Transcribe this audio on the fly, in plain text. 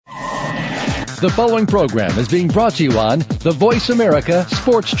The following program is being brought to you on the Voice America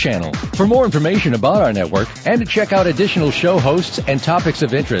Sports Channel. For more information about our network and to check out additional show hosts and topics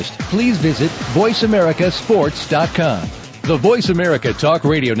of interest, please visit voiceamericasports.com. The Voice America Talk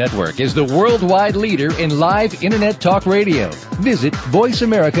Radio Network is the worldwide leader in live Internet talk radio. Visit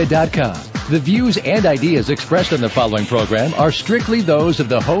voiceamerica.com. The views and ideas expressed on the following program are strictly those of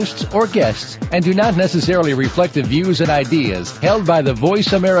the hosts or guests and do not necessarily reflect the views and ideas held by the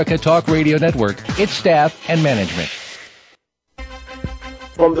Voice America Talk Radio Network, its staff, and management.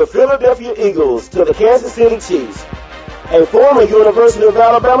 From the Philadelphia Eagles to the Kansas City Chiefs, a former University of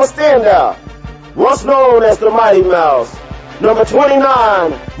Alabama standout, once known as the Mighty Mouse, number 29,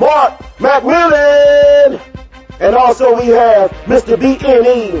 Mark McMillan. And also we have Mr.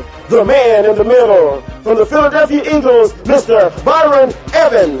 B.N.E., the man in the middle. From the Philadelphia Eagles, Mr. Byron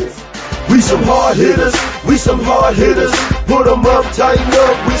Evans. We some hard hitters, we some hard hitters. Put them up, tighten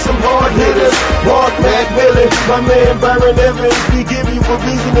up, we some hard hitters. Mark McMillan, my man Byron Evans. We give you a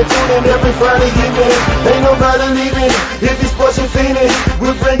reason to tune in every Friday evening. Ain't nobody leaving, if he's sports and fiending.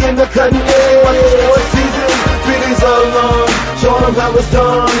 We're bringing the cutting edge, sports season. Feelings are long, showing them how it's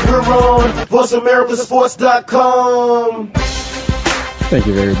done. We're on VoiceAmericaSports.com. Thank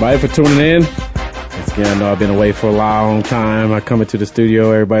you, everybody, for tuning in. Once again, I know I've been away for a long time. I come into the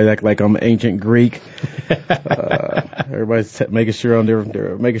studio, everybody act like I'm ancient Greek. Everybody's making sure I'm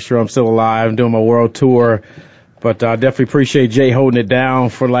still alive. I'm doing my world tour. But I definitely appreciate Jay holding it down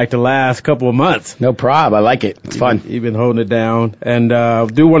for like the last couple of months. No problem. I like it. It's fun. He's been holding it down. And I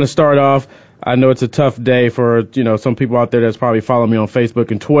do want to start off. I know it's a tough day for, some people out there that's probably following me on Facebook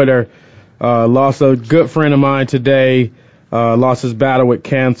and Twitter. Lost a good friend of mine today. Lost his battle with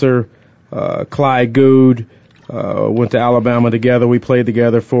cancer. Clyde Good, went to Alabama together. We played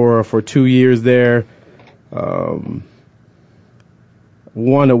together for 2 years there.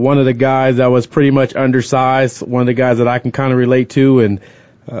 One of the guys that was pretty much undersized, one of the guys that I can kind of relate to, and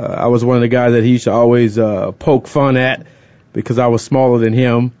I was one of the guys that he used to always poke fun at because I was smaller than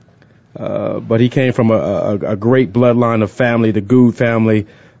him. But he came from a great bloodline of family, the Good family,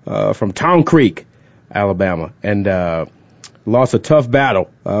 from Town Creek, Alabama, and lost a tough battle.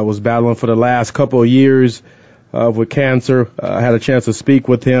 Was battling for the last couple of years with cancer. I had a chance to speak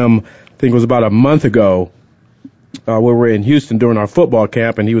with him, I think it was about a month ago, where we were in Houston during our football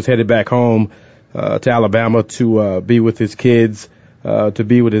camp, and he was headed back home to Alabama to be with his kids, to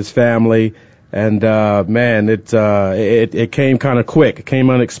be with his family. And man, it came kind of quick. It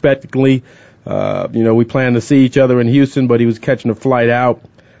came unexpectedly. We planned to see each other in Houston, but he was catching a flight out,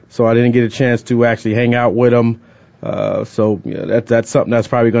 so I didn't get a chance to actually hang out with him. So that's something that's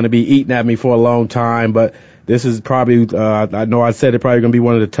probably going to be eating at me for a long time. But this is probably, I know I said it, probably going to be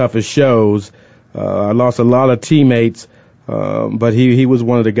one of the toughest shows. I lost a lot of teammates, but he was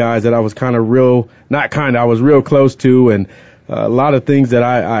one of the guys that I was I was real close to, and a lot of things that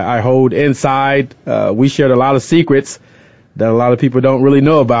I hold inside. We shared a lot of secrets that a lot of people don't really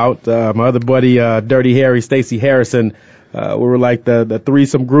know about. My other buddy, Dirty Harry, Stacey Harrison, we were like the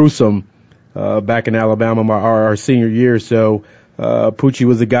threesome gruesome. Back in Alabama, our senior year. So, Poochie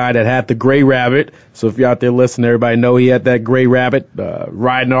was the guy that had the gray rabbit. So if you're out there listening, everybody know he had that gray rabbit,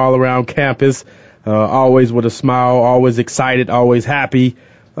 riding all around campus, always with a smile, always excited, always happy,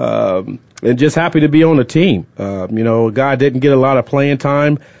 and just happy to be on the team. A guy didn't get a lot of playing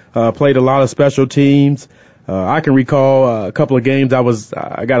time, played a lot of special teams. I can recall a couple of games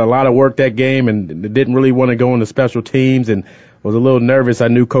I got a lot of work that game and didn't really want to go into special teams and was a little nervous. I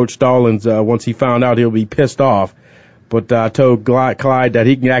knew Coach Stallings, once he found out, he'll be pissed off. But I told Clyde that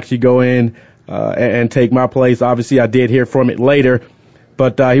he can actually go in and take my place. Obviously, I did hear from it later.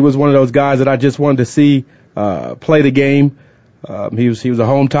 But he was one of those guys that I just wanted to see play the game. He was a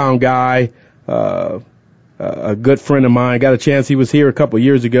hometown guy, a good friend of mine. Got a chance. He was here a couple of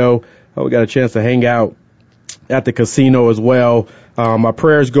years ago. We got a chance to hang out at the casino as well. My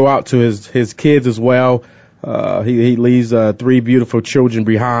prayers go out to his kids as well. He leaves 3 beautiful children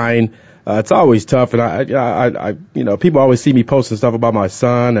behind. It's always tough, and I people always see me posting stuff about my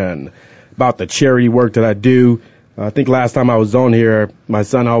son and about the charity work that I do. I think last time I was on here, my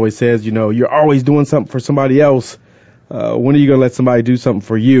son always says, you're always doing something for somebody else. When are you gonna let somebody do something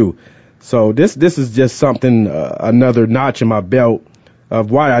for you? So this is just something, another notch in my belt of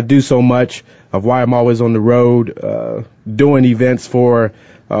why I do so much, of why I'm always on the road, doing events for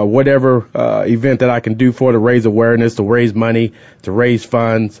whatever event that I can do to raise awareness, to raise money, to raise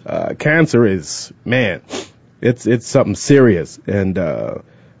funds. Cancer is, man, it's something serious, and I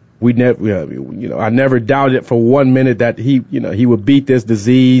never doubted for 1 minute that he would beat this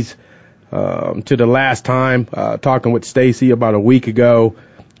disease. To the last time, talking with Stacy about a week ago,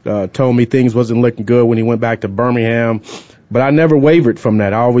 told me things wasn't looking good when he went back to Birmingham. But I never wavered from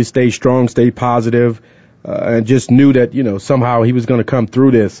that. I always stayed strong, stayed positive, and just knew that, somehow he was going to come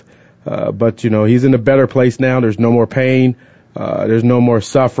through this. But he's in a better place now. There's no more pain. There's no more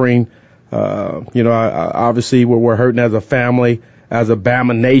suffering. Obviously we're hurting as a family, as a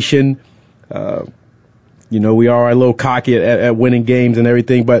Bama nation. We are a little cocky at winning games and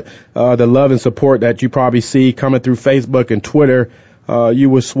everything, but the love and support that you probably see coming through Facebook and Twitter, you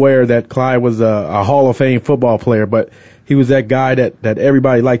would swear that Clyde was a Hall of Fame football player, but he was that guy that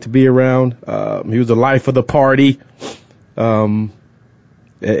everybody liked to be around. He was the life of the party.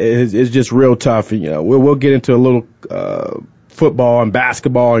 It's just real tough. We'll get into a little football and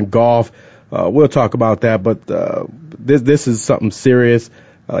basketball and golf. We'll talk about that, but this is something serious.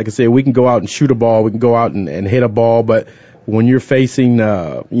 Like I said, we can go out and shoot a ball, we can go out and hit a ball, but when you're facing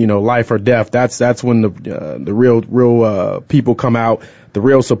life or death, that's when the real people come out, the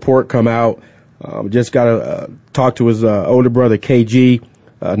real support come out. Just gotta talk to his older brother KG,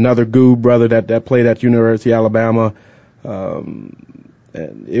 another Goob brother that played at University of Alabama.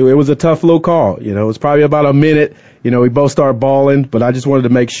 And it was a tough little call. It was probably about a minute. We both started bawling, but I just wanted to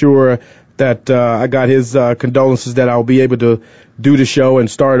make sure that I got his condolences, that I'll be able to do the show and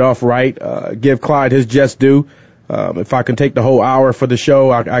start it off right. Give Clyde his just due. If I can take the whole hour for the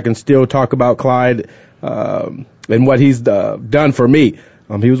show, I can still talk about Clyde and what he's done for me.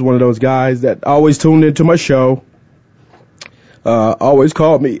 He was one of those guys that always tuned into my show, always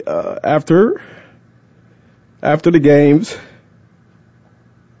called me after the games.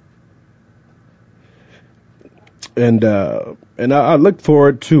 And I look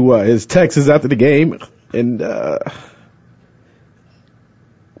forward to his texts after the game, and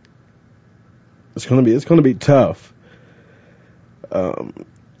it's gonna be tough.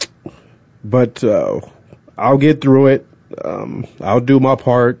 But I'll get through it. I'll do my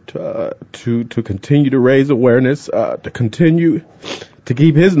part to continue to raise awareness, to continue to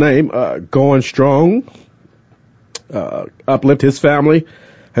keep his name going strong, uplift his family.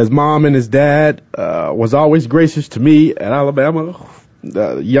 His mom and his dad was always gracious to me at Alabama.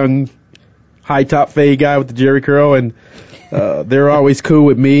 The young high top fade guy with the jerry curl, and they're always cool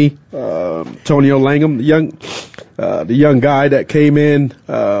with me. Tonio Langham, the young guy that came in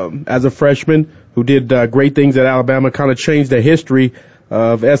as a freshman, who did great things at Alabama, kind of changed the history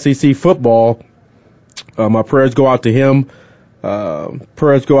of SEC football. My prayers go out to him.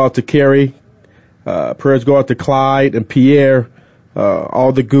 Prayers go out to Kerry. Prayers go out to Clyde and Pierre.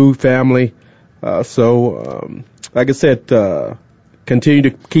 All the Goo family. Like I said, continue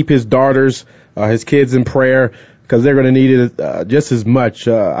to keep his daughters, his kids in prayer, because they're going to need it just as much.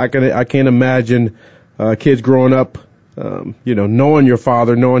 I can't imagine kids growing up, knowing your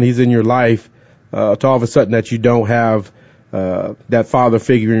father, knowing he's in your life, to all of a sudden that you don't have that father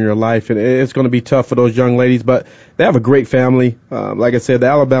figure in your life. And it's going to be tough for those young ladies, but they have a great family. Like I said, the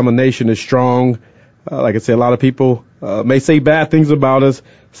Alabama nation is strong. Like I said, a lot of people may say bad things about us,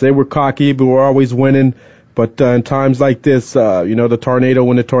 say we're cocky, but we're always winning. But in times like this, when the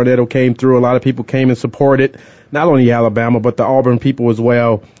tornado came through, a lot of people came and supported, not only Alabama, but the Auburn people as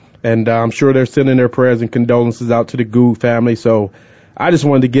well. And I'm sure they're sending their prayers and condolences out to the Goo family. So I just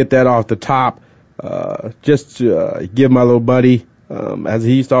wanted to get that off the top, just to give my little buddy, as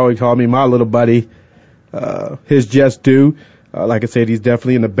he used to always call me, my little buddy, his just due. Like I said, he's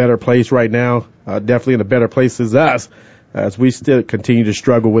definitely in a better place right now, definitely in a better place as us, as we still continue to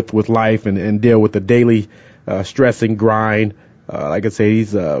struggle with life and deal with the daily stress and grind. Like I said,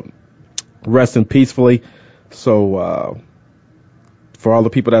 he's resting peacefully. So for all the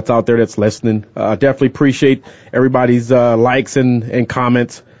people that's out there that's listening, definitely appreciate everybody's likes and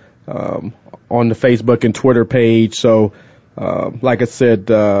comments on the Facebook and Twitter page. So like I said,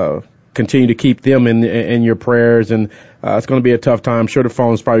 continue to keep them in your prayers, and it's going to be a tough time. I'm sure the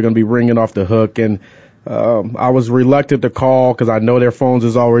phone's probably going to be ringing off the hook, and I was reluctant to call because I know their phones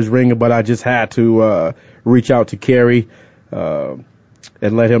is always ringing, but I just had to reach out to Kerry and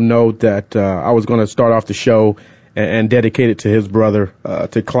let him know that I was going to start off the show and dedicate it to his brother,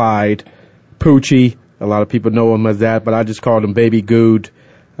 to Clyde Poochie. A lot of people know him as that, but I just called him Baby Good.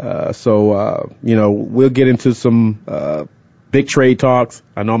 We'll get into some big trade talks.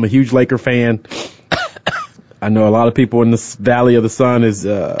 I know I'm a huge Laker fan. I know a lot of people in this Valley of the Sun is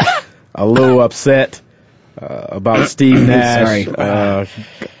a little upset about Steve Nash. Sorry.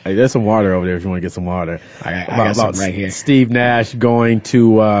 Hey, there's some water over there if you want to get some water. I got some right here. Steve Nash going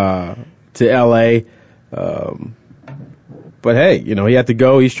to L.A. But hey, he had to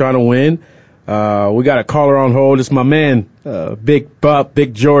go. He's trying to win. We got a caller on hold. It's my man, Big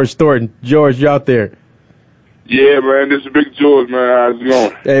George Thornton. George, you out there? Yeah, man, this is Big George, man. How's it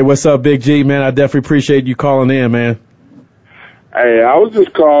going? Hey, what's up, Big G, man? I definitely appreciate you calling in, man. Hey, I was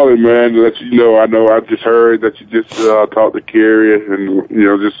just calling, man, to let you know. I just heard that you just talked to Kerry, and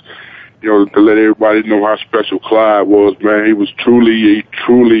to let everybody know how special Clyde was, man. He was truly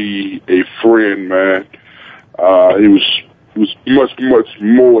a friend, man. He was much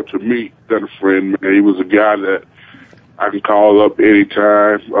more to me than a friend, man. He was a guy that I can call up any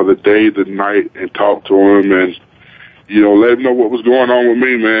time of the day, the night, and talk to him, and let him know what was going on with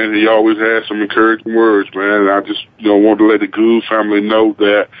me, man. He always had some encouraging words, man. And I just, wanted to let the Gould family know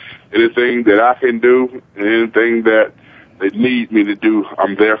that anything that I can do and anything that they need me to do,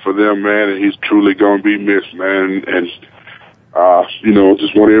 I'm there for them, man. And he's truly going to be missed, man. And,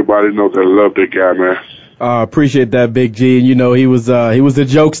 just want everybody to know that I love that guy, man. Appreciate that, Big G. And, he was a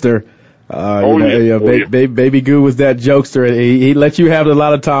jokester. Baby Goo was that jokester. He let you have it a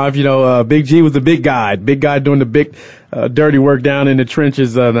lot of times. Big G was the big guy doing the big, dirty work down in the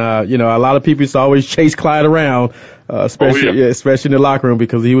trenches. And, a lot of people used to always chase Clyde around, especially in the locker room,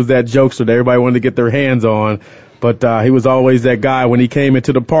 because he was that jokester that everybody wanted to get their hands on. But, he was always that guy when he came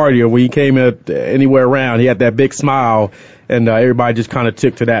into the party or when he came anywhere around. He had that big smile, and, everybody just kind of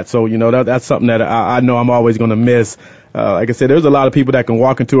took to that. So, that's something that I know I'm always going to miss. Like I said, there's a lot of people that can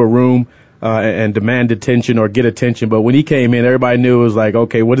walk into a room and demand attention or get attention, but when he came in, everybody knew it was like,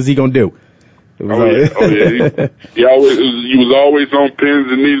 okay, what is he gonna do? He was always on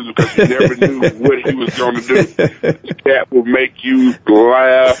pins and needles because you never knew what he was gonna do. The cat would make you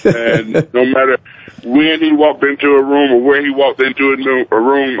laugh, and no matter when he walked into a room or where he walked into a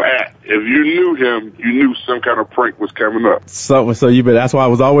room at, if you knew him, you knew some kind of prank was coming up. So that's why I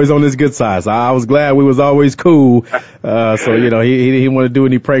was always on his good side. So I was glad we was always cool. He didn't want to do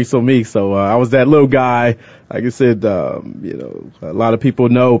any pranks on me. So, I was that little guy. Like I said, a lot of people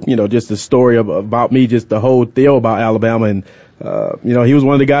know, just the story about me, just the whole deal about Alabama. And, he was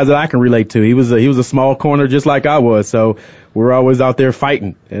one of the guys that I can relate to. He was a small corner just like I was. So we were always out there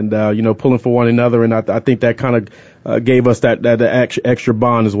fighting and, pulling for one another. And I think that kind of gave us that extra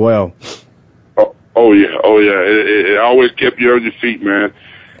bond as well. Oh yeah. It always kept you on your feet, man.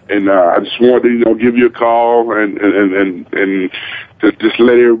 And I just wanted to, give you a call and to just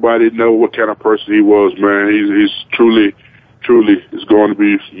let everybody know what kind of person he was, man. He's truly is going to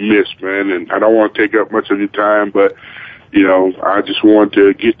be missed, man. And I don't want to take up much of your time, but I just wanted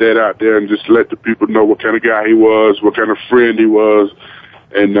to get that out there and just let the people know what kind of guy he was, what kind of friend he was,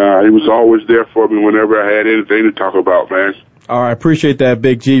 and he was always there for me whenever I had anything to talk about, man. All right, appreciate that,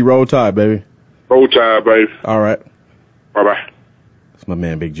 Big G. Roll Tide, baby. Roll Tide, baby. All right. Bye-bye. That's my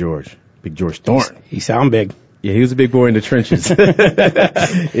man, Big George Thornton. He sound big. Yeah, he was a big boy in the trenches. He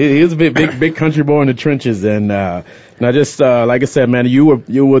was a big country boy in the trenches. And, now just, like I said, man, you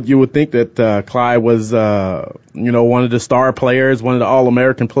would think that, Clyde was, one of the star players, one of the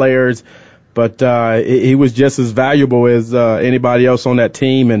All-American players, but, he was just as valuable as, anybody else on that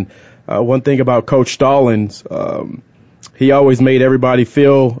team. And, one thing about Coach Stallings, he always made everybody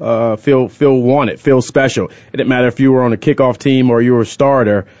feel wanted, feel special. It didn't matter if you were on a kickoff team or you were a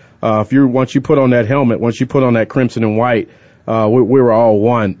starter. Once you put on that helmet, once you put on that crimson and white, we were all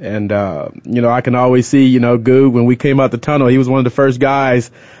one. And, I can always see, Goob, when we came out the tunnel, he was one of the first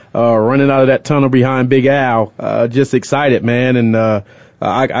guys, running out of that tunnel behind Big Al, just excited, man. And,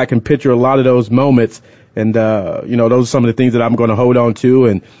 I can picture a lot of those moments. And, those are some of the things that I'm going to hold on to,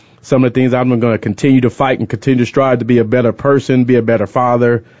 and some of the things I'm going to continue to fight and continue to strive to be a better person, be a better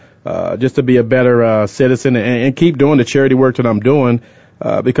father, just to be a better, citizen, and keep doing the charity work that I'm doing.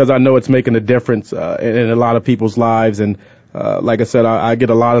 Because I know it's making a difference in a lot of people's lives. And like I said, I get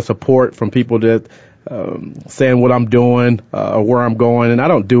a lot of support from people that saying what I'm doing or where I'm going. And I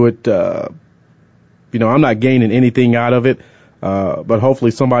don't do it, I'm not gaining anything out of it. But hopefully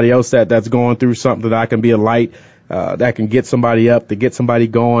somebody else that's going through something, that I can be a light that can get somebody up, to get somebody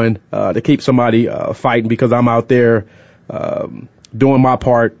going, to keep somebody fighting, because I'm out there doing my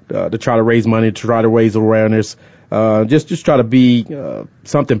part to try to raise money, to try to raise awareness. Just try to be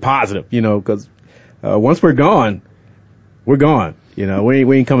something positive, because once we're gone, we're gone.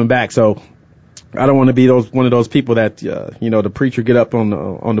 We ain't coming back. So I don't want to be one of those people that the preacher get up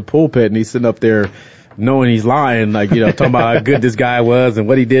on the pulpit and he's sitting up there knowing he's lying, like talking about how good this guy was and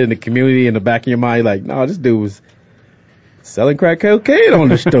what he did in the community. In the back of your mind, like, no, this dude was selling crack cocaine on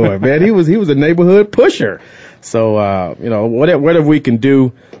the store, man. He was a neighborhood pusher. So, whatever we can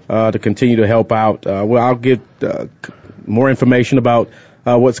do, to continue to help out, I'll get, more information about,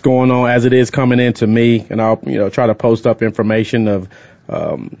 what's going on as it is coming into me. And I'll, try to post up information of,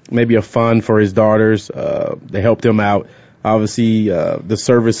 maybe a fund for his daughters, to help them out. Obviously, the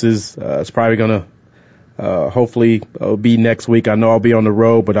services, is probably gonna, Hopefully it'll be next week. I know I'll be on the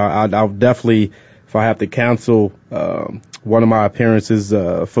road, but I'll definitely, if I have to cancel one of my appearances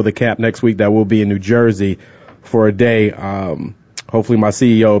for the camp next week, that will be in New Jersey for a day. Hopefully my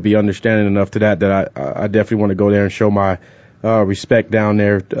CEO will be understanding enough to that I definitely want to go there and show my respect down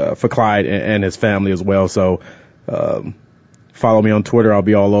there for Clyde and his family as well. So follow me on Twitter. I'll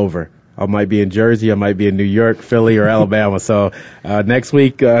be all over. I might be in Jersey. I might be in New York, Philly, or Alabama. So next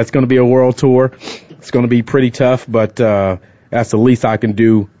week it's going to be a world tour. It's going to be pretty tough, but that's the least I can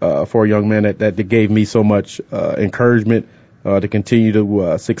do for a young man that gave me so much encouragement to continue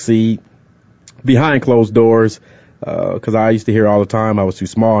to succeed behind closed doors. Because I used to hear all the time I was too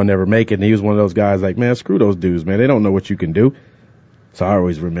small and never make it. And he was one of those guys like, man, screw those dudes, man. They don't know what you can do. So I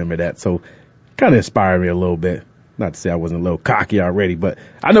always remember that. So kind of inspired me a little bit. Not to say I wasn't a little cocky already, but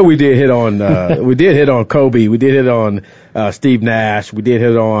I know we did hit on Kobe. We did hit on Steve Nash. We did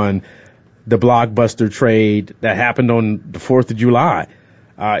hit on the blockbuster trade that happened on the 4th of July.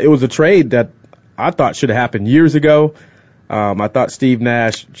 It was a trade that I thought should have happened years ago. I thought Steve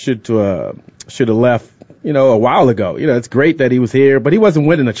Nash should have left, a while ago. It's great that he was here, but he wasn't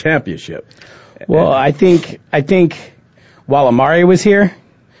winning a championship. Well, I think while Amari was here,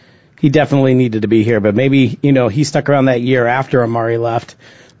 he definitely needed to be here, but maybe, he stuck around that year after Amari left.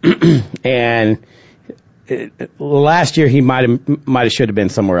 And last year he might have should have been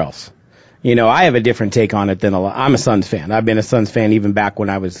somewhere else. I have a different take on it than a lot. I'm a Suns fan. I've been a Suns fan even back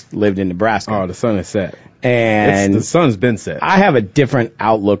when I lived in Nebraska. Oh, the sun is set. And the sun's been set. I have a different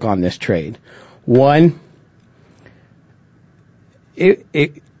outlook on this trade. One,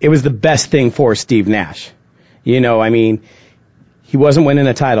 it was the best thing for Steve Nash. He wasn't winning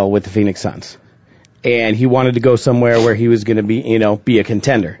a title with the Phoenix Suns, and he wanted to go somewhere where he was going to be a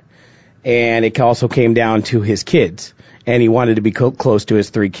contender. And it also came down to his kids, and he wanted to be close to his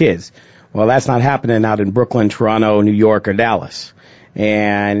 3 kids. Well, that's not happening out in Brooklyn, Toronto, New York, or Dallas.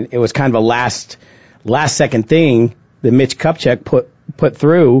 And it was kind of a last second thing that Mitch Kupchak put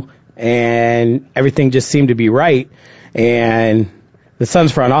through, and everything just seemed to be right. And the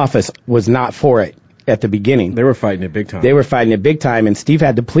Suns front office was not for it at the beginning. They were fighting it big time. And Steve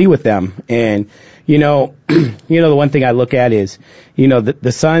had to plead with them. And, the one thing I look at is,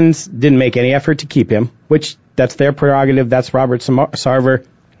 the Suns didn't make any effort to keep him, which that's their prerogative. That's Robert Sarver.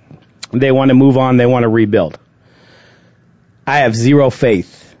 They want to move on. They want to rebuild. I have zero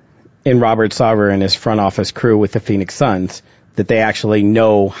faith in Robert Sarver and his front office crew with the Phoenix Suns that they actually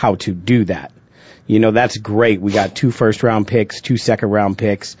know how to do that. That's great. We got 2 first-round picks, 2 second-round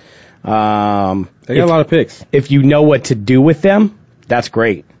picks. They got a lot of picks. If you know what to do with them, that's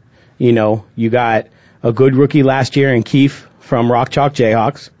great. You got a good rookie last year in Keefe from Rock Chalk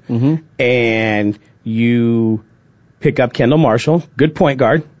Jayhawks. Mm-hmm. And you pick up Kendall Marshall, good point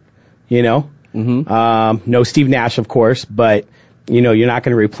guard, Mm-hmm. No Steve Nash, of course, but, you're not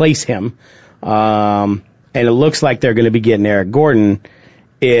going to replace him. And it looks like they're going to be getting Eric Gordon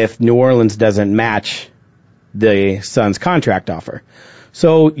if New Orleans doesn't match the Suns' contract offer.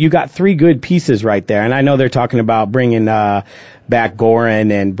 So you got 3 good pieces right there. And I know they're talking about bringing back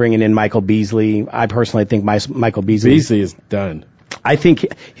Goran and bringing in Michael Beasley. I personally think Michael Beasley is done. I think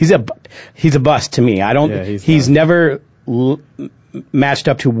he's a bust to me. He's never matched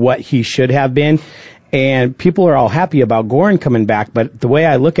up to what he should have been. And people are all happy about Goran coming back. But the way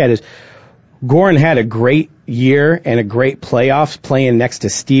I look at it is Goran had a great year and a great playoffs playing next to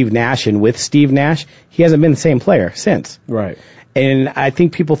Steve Nash and with Steve Nash. He hasn't been the same player since. Right. And I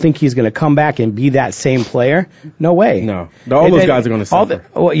think people think he's going to come back and be that same player. No way. No. All those guys are going to suffer.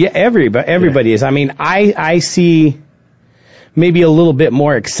 Everybody is. I mean, I see maybe a little bit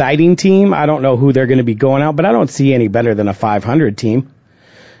more exciting team. I don't know who they're going to be going out, but I don't see any better than a 500 team.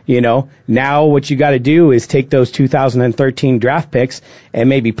 Now what you got to do is take those 2013 draft picks and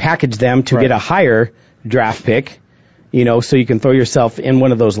maybe package them to get a higher draft pick, so you can throw yourself in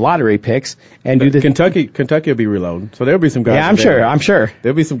one of those lottery picks and do the Kentucky will be reloading. So there'll be some guys. Yeah, I'm sure.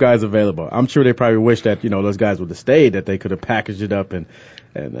 There'll be some guys available. I'm sure they probably wish that, those guys would have stayed, that they could have packaged it up and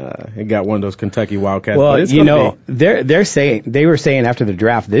got one of those Kentucky Wildcats. Well, they were saying after the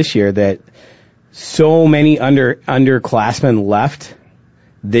draft this year that so many underclassmen left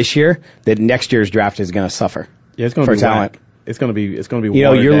this year that next year's draft is going to suffer. Yeah, it's going to be talent. It's going to be.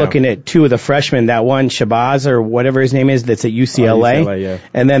 You're looking at 2 of the freshmen. That one Shabazz or whatever his name is, that's at UCLA. UCLA, yeah.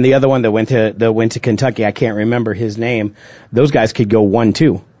 And then the other one that went to Kentucky. I can't remember his name. Those guys could go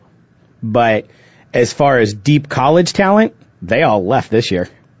 1-2. But as far as deep college talent, they all left this year.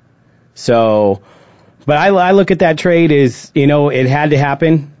 So, but I look at that trade as it had to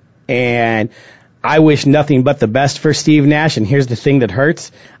happen, and I wish nothing but the best for Steve Nash, and here's the thing that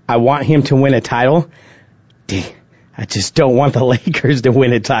hurts. I want him to win a title, I just don't want the Lakers to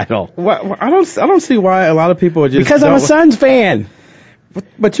win a title. Well, I don't see why a lot of people are just because I'm a Suns fan.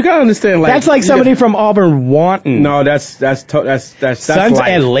 But you gotta understand, like that's like somebody from Auburn wanting. No, that's Suns life.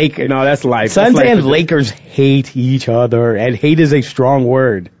 And Lakers. No, that's life. Suns that's and Lakers hate each other, and hate is a strong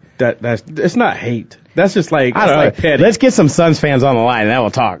word. It's not hate. That's just like I don't know. Like petty. Let's get some Suns fans on the line, and then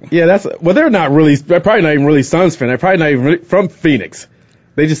we'll talk. Yeah, they're not really. They're probably not even really Suns fans. They're probably not even really from Phoenix.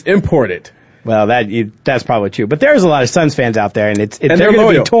 They just import it. Well, that's probably true. But there's a lot of Suns fans out there, and they're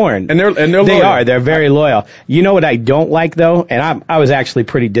going to be torn. And they're loyal. They are. They're very loyal. You know what I don't like, though? And I was actually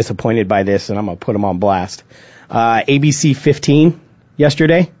pretty disappointed by this, and I'm going to put them on blast. ABC 15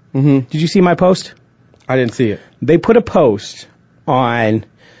 yesterday. Mm-hmm. Did you see my post? I didn't see it. They put a post on,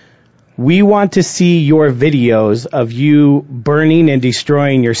 we want to see your videos of you burning and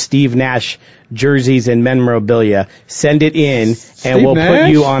destroying your Steve Nash jerseys and memorabilia. Send it in, and we'll put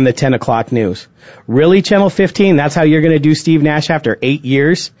you on the 10 o'clock news. Really, Channel 15? That's how you're going to do Steve Nash after 8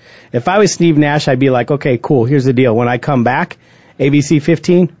 years? If I was Steve Nash, I'd be like, okay, cool, here's the deal. When I come back, ABC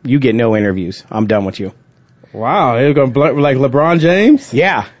 15, you get no interviews. I'm done with you. Wow, they're going to like LeBron James?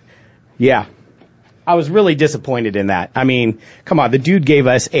 Yeah. I was really disappointed in that. I mean, come on, the dude gave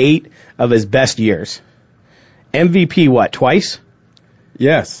us 8 of his best years. MVP, what, twice?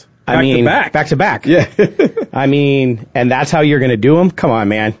 Yes. Back to back. Yeah. I mean, and that's how you're going to do him? Come on,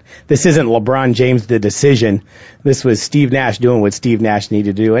 man. This isn't LeBron James the decision. This was Steve Nash doing what Steve Nash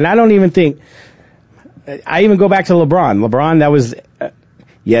needed to do. And I don't even think, I even go back to LeBron. LeBron, that was,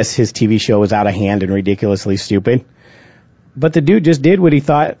 yes, his TV show was out of hand and ridiculously stupid. But the dude just did what he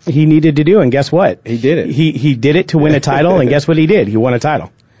thought he needed to do, and guess what? He did it. He did it to win a title, and guess what he did? He won a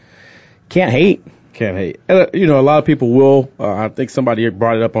title. Can't hate. Can't hate. You know, a lot of people will. I think somebody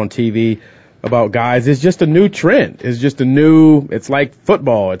brought it up on TV about guys. It's just a new trend. It's just it's like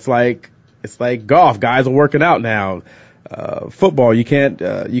football. It's like golf. Guys are working out now. Football, you can't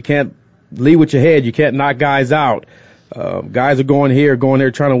lead with your head. You can't knock guys out. Guys are going here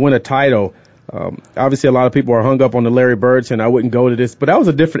trying to win a title. Obviously, a lot of people are hung up on the Larry Bird saying I wouldn't go to this, but that was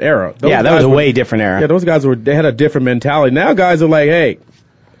a different era. That was a way different era. Yeah, those guys they had a different mentality. Now guys are like, hey,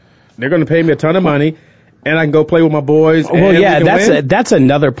 they're going to pay me a ton of money, and I can go play with my boys. Well, yeah, that's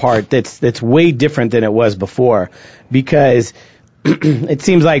another part that's way different than it was before, because it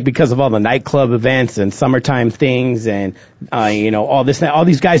seems like because of all the nightclub events and summertime things and all this, all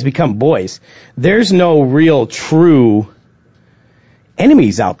these guys become boys. There's no real true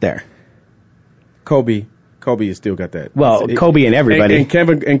enemies out there. Kobe has still got that. Well, Kobe and everybody. And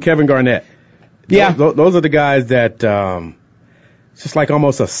Kevin Garnett. Yeah. Those are the guys that, it's just like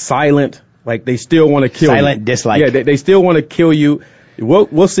almost a silent, like they still want to kill you. Silent dislike. Yeah, they still want to kill you.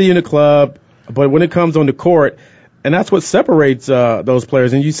 We'll see you in the club, but when it comes on the court, and that's what separates those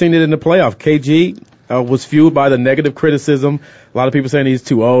players. And you've seen it in the playoff. KG was fueled by the negative criticism. A lot of people saying he's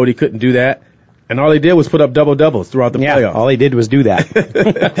too old, he couldn't do that. And all he did was put up double-doubles throughout the playoffs. All he did was do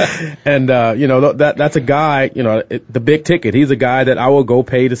that. And, that's a guy, the big ticket. He's a guy that I will go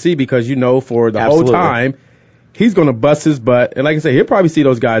pay to see because, for the whole time, he's going to bust his butt. And like I said, he'll probably see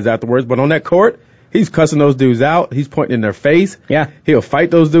those guys afterwards. But on that court, he's cussing those dudes out. He's pointing in their face. Yeah. He'll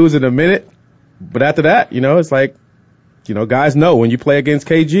fight those dudes in a minute. But after that, it's like, guys know when you play against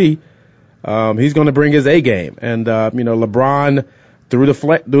KG, he's going to bring his A game. And, LeBron, through the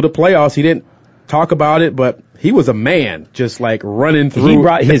playoffs, he didn't talk about it, but he was a man just like running through. He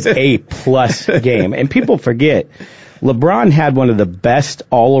brought his A-plus game. And people forget, LeBron had one of the best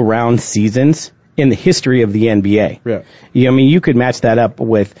all-around seasons in the history of the NBA. Yeah. You could match that up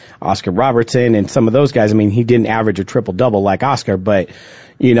with Oscar Robertson and some of those guys. He didn't average a triple-double like Oscar, but,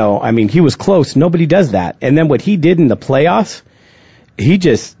 he was close. Nobody does that. And then what he did in the playoffs, he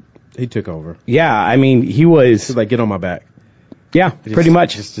took over. Yeah, he was... He's like, get on my back. Yeah, pretty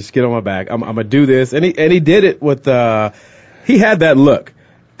much. Just get on my back. I'm gonna do this, and he did it with. He had that look.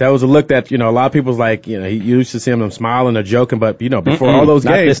 That was a look that a lot of people's like. He used to see him smiling or joking, but before all those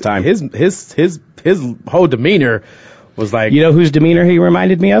games, this time. his whole demeanor was like. Whose demeanor he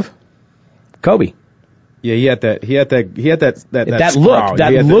reminded me of? Kobe. Yeah, he had that look.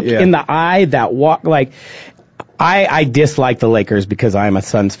 That look in the eye. That walk. Like, I dislike the Lakers because I am a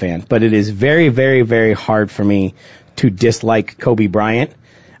Suns fan, but it is very, very, very hard for me to dislike Kobe Bryant.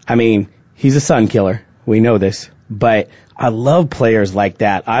 He's a sun killer. We know this. But I love players like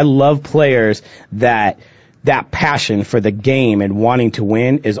that. I love players that passion for the game and wanting to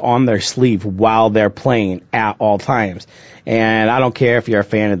win is on their sleeve while they're playing at all times. And I don't care if you're a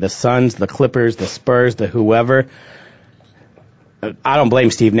fan of the Suns, the Clippers, the Spurs, the whoever. I don't blame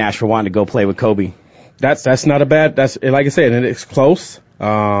Steve Nash for wanting to go play with Kobe. That's not a bad. That's like I said, and it's close.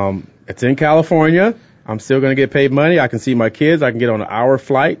 It's in California. I'm still going to get paid money. I can see my kids. I can get on an hour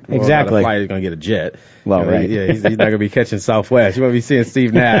flight. Well, Exactly. Not a flight. He's going to get a jet. Well, right. Yeah, he's not going to be catching Southwest. You won't be seeing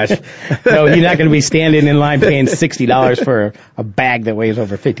Steve Nash. No, he's not going to be standing in line paying $60 for a bag that weighs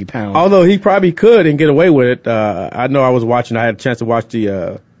over 50 pounds. Although he probably could and get away with it. I know I had a chance to watch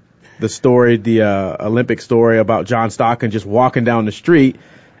the story, the Olympic story about John Stockton just walking down the street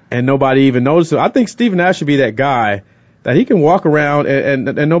and nobody even noticed it. I think Steve Nash should be that guy that he can walk around and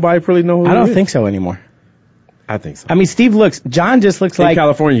nobody really know who he is. I don't think so anymore. I think so. I mean, John just looks In like...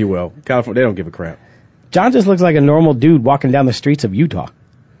 California, you will. California, they don't give a crap. John just looks like a normal dude walking down the streets of Utah.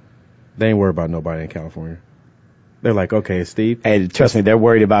 They ain't worried about nobody in California. They're like, okay, Steve. And trust me, they're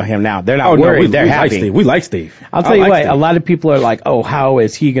worried about him now. They're not worried. They're happy. Like Steve. We like Steve. I'll tell you what, a lot of people are like, oh, how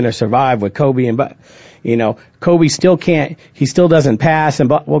is he going to survive with Kobe? But, Kobe still can't, he still doesn't pass.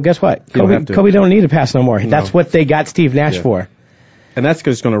 Well, guess what? Kobe don't need to pass no more. No. That's what they got Steve Nash for. And that's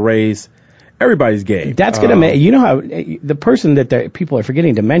just going to raise everybody's game. That's going to make, how the person that people are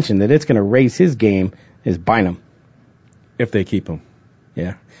forgetting to mention that it's going to raise his game is Bynum. If they keep him.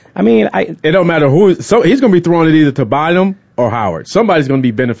 Yeah. I mean, it don't matter who. So he's going to be throwing it either to Bynum or Howard. Somebody's going to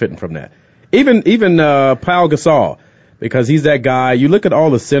be benefiting from that. Even Pau Gasol, because he's that guy. You look at all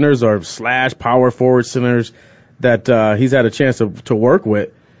the centers or / power forward centers that he's had a chance to work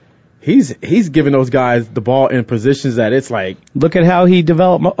with. He's giving those guys the ball in positions that it's like. Look at how he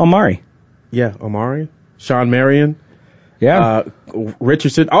developed Omari. Yeah, Omari, Sean Marion. Yeah.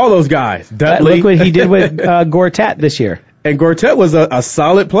 Richardson, all those guys. Dudley. Look what he did with Gortat this year. And Gortat was a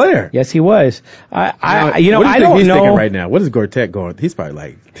solid player. Yes, he was. I don't he's know. Thinking right now, what is Gortat going? He's probably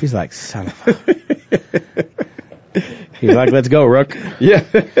like. He's like, son of a. He's like, let's go, Rook. Yeah.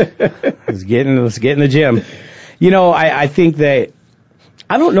 Let's get in the gym. I think that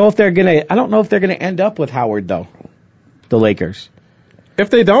I don't know if they're gonna end up with Howard though. The Lakers. If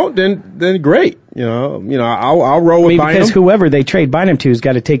they don't, then great. I'll roll with Bynum. Because whoever they trade Bynum to has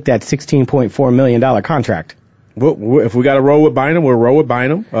got to take that $16.4 million contract. If we got to roll with Bynum, we'll roll with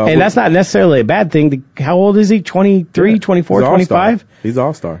Bynum. And that's not necessarily a bad thing. How old is he? 23, 24, 25? He's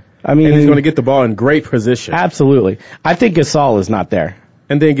all-star. I mean, and he's going to get the ball in great position. Absolutely. I think Gasol is not there.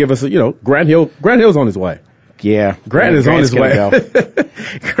 And then give us, Grant Hill. Grant Hill's on his way. Yeah. Grant is on his way.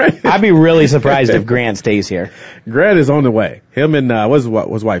 I'd be really surprised if Grant stays here. Grant is on the way. Him and, what's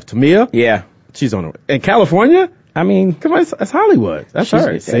his wife? Tamia? Yeah. She's on the way. In California? I mean, come on, that's Hollywood. That's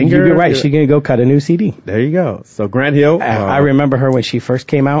her. Singer. You're right. She's going to go cut a new CD. There you go. So Grant Hill. I remember her when she first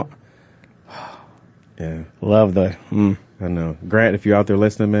came out. Yeah. Love the. I know. Grant, if you're out there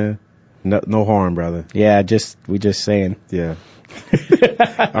listening, man, no harm, brother. Yeah, we just saying. Yeah.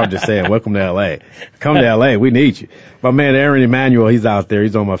 I'm just saying, welcome to L.A. Come to L.A. We need you. My man Aaron Emanuel, he's out there.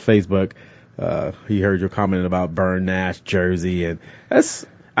 He's on my Facebook. He heard your comment about Burn Nash jersey, and I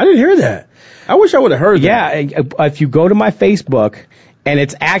didn't hear that. I wish I would have heard that. Yeah, if you go to my Facebook, and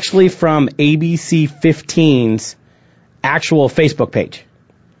it's actually from ABC 15's actual Facebook page.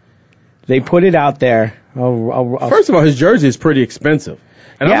 They put it out there. First of all, his jersey is pretty expensive.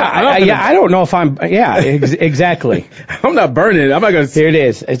 And I don't know if exactly. I'm not burning it. I'm not going to. Here it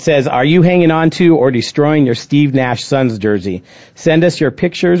is. It says, are you hanging on to or destroying your Steve Nash Suns jersey? Send us your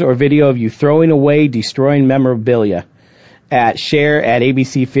pictures or video of you throwing away, destroying memorabilia at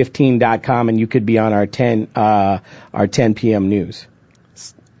share@abc15.com, and you could be on our 10 p.m. news.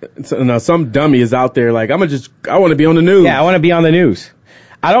 So now some dummy is out there like, I want to be on the news. Yeah, I want to be on the news.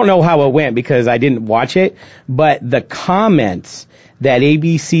 I don't know how it went because I didn't watch it, but the comments that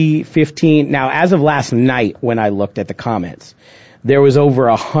ABC 15, now as of last night when I looked at the comments, there was over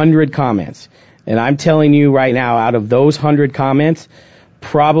 100 comments. And I'm telling you right now, out of those 100 comments,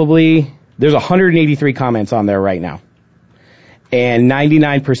 probably there's 183 comments on there right now. And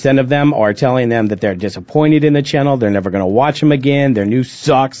 99% of them are telling them that they're disappointed in the channel. They're never going to watch them again. Their news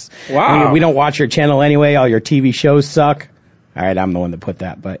sucks. Wow. I mean, we don't watch your channel anyway. All your TV shows suck. All right, I'm the one that put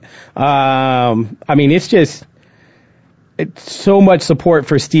that. But, I mean, it's so much support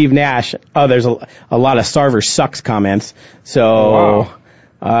for Steve Nash. Oh, there's a lot of Sarver sucks comments. So,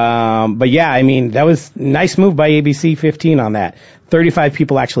 wow. But yeah, I mean, that was a nice move by ABC 15 on that. 35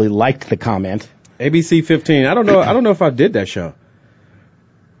 people actually liked the comment. ABC 15. I don't know if I did that show.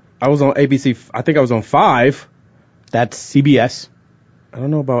 I was on ABC. I think I was on 5. That's CBS. I don't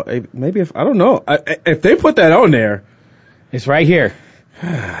know about maybe I don't know. If they put that on there, it's right here.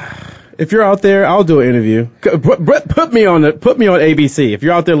 If you're out there, I'll do an interview. Put me on ABC. If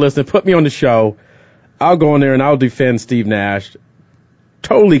you're out there listening, put me on the show. I'll go in there and I'll defend Steve Nash.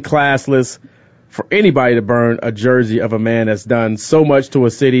 Totally classless for anybody to burn a jersey of a man that's done so much to a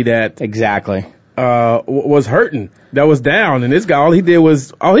city that exactly was hurting, that was down, and this guy all he did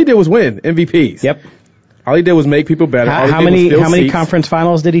was win MVPs. Yep. All he did was make people better. How many conference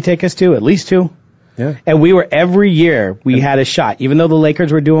finals did he take us to? At least 2. Yeah. And we were every year we had a shot, even though the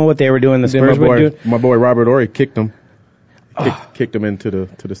Lakers were doing what they were doing. The Spurs were doing. My boy Robert Horry kicked him. Kicked him into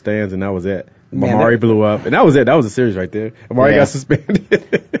the stands, and that was it. Amari blew up, and that was it. That was a series right there. Amari got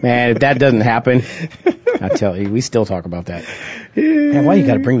suspended. Man, if that doesn't happen, I tell you, we still talk about that. Man, why you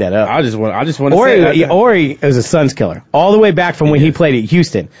got to bring that up? I just want to say Horry is a Suns killer, all the way back from when he played at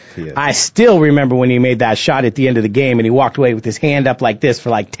Houston. I still remember when he made that shot at the end of the game, and he walked away with his hand up like this for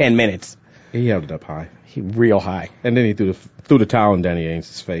like 10 minutes. He held it up high, real high, and then he threw the towel in Danny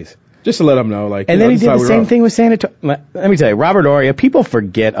Ainge's face. Just to let him know, like. And then he did the same thing with San Antonio. Let me tell you, Robert Horry, people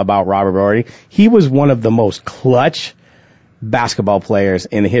forget about Robert Horry. He was one of the most clutch basketball players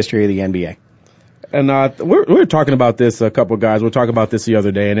in the history of the NBA. And we were talking about this, a couple of guys. We were talking about this the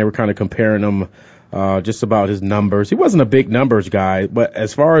other day, and they were kind of comparing him just about his numbers. He wasn't a big numbers guy, but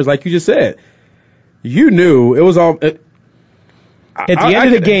as far as, like you just said, you knew it was all. At the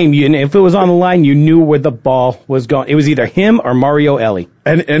end of the game, if it was on the line, you knew where the ball was going. It was either him or Mario Ellie.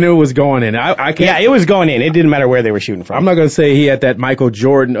 And it was going in. I can't. Yeah, it was going in. It didn't matter where they were shooting from. I'm not going to say he had that Michael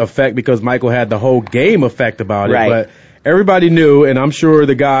Jordan effect because Michael had the whole game effect about it. Right. But everybody knew, and I'm sure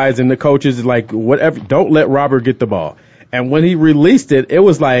the guys and the coaches like, whatever, don't let Robert get the ball. And when he released it, it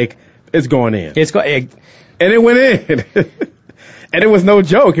was like, it's going in. And it went in. And it was no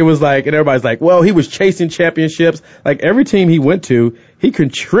joke. It was like, and everybody's like, well, he was chasing championships. Like every team he went to, he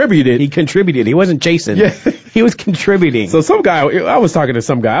contributed. He wasn't chasing. Yeah. He was contributing. So some guy, I was talking to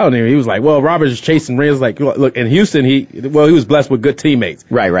some guy, I don't know, he was like, well, Robert's chasing rings. Like, look, in Houston, he was blessed with good teammates.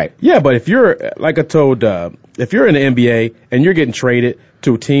 Right. Yeah, but if you're, like I told, if you're in the NBA and you're getting traded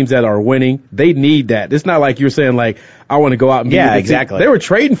to teams that are winning, they need that. It's not like you're saying like, I want to go out and be with the exactly. team. They were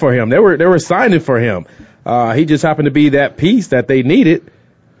trading for him. They were signing for him. He just happened to be that piece that they needed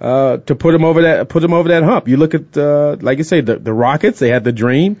to put him over that hump. You look at like you say, the Rockets, they had the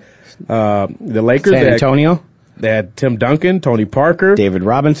dream. The Lakers, San Antonio, they had Tim Duncan, Tony Parker, David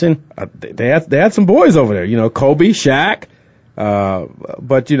Robinson. They had some boys over there. You know, Kobe, Shaq.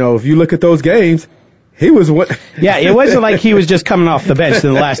 But you know, if you look at those games, he was what? Yeah, it wasn't like he was just coming off the bench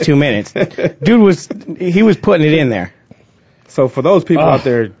in the last 2 minutes. Dude was putting it in there. So for those people out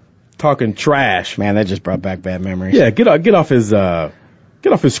there talking trash, man, that just brought back bad memories. Yeah, get off his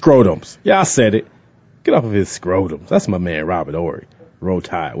scrotums. Yeah, I said it. Get off of his scrotums. That's my man, Robert Horry. Roll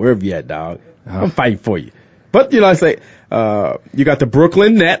Tide, wherever you at, dog. I'm fighting for you. But you know, I say you got the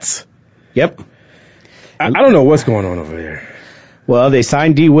Brooklyn Nets. Yep. I don't know what's going on over there. Well, they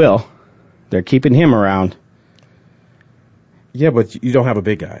signed D. Will. They're keeping him around. Yeah, but you don't have a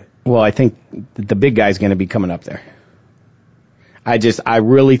big guy. Well, I think the big guy's going to be coming up there. I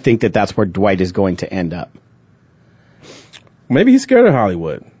really think that's where Dwight is going to end up. Maybe he's scared of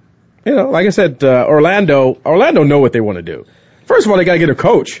Hollywood. You know, like I said, Orlando know what they want to do. First of all, they got to get a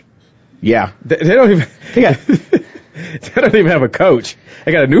coach. Yeah. They don't even, they don't even have a coach.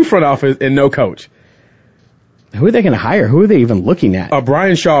 They got a new front office and no coach. Who are they going to hire? Who are they even looking at?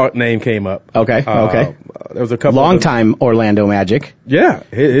 Brian Shaw name came up. Okay. There was a couple. Long-time Orlando Magic. Yeah.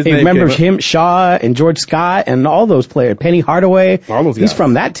 His name remember him, Shaw and George Scott and all those players. Penny Hardaway. All those guys. He's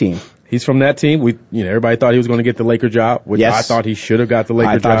from that team. He's from that team. Everybody thought he was going to get the Laker job, which I thought he should have got the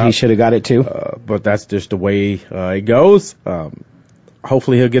Laker job. I thought he should have got it too. But that's just the way it goes.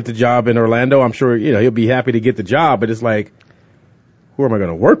 Hopefully he'll get the job in Orlando. I'm sure, he'll be happy to get the job, but it's like, who am I going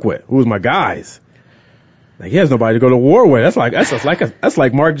to work with? Who's my guys? Like, he has nobody to go to war with. That's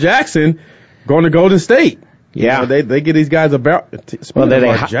like Mark Jackson going to Golden State. Yeah. They get these guys about.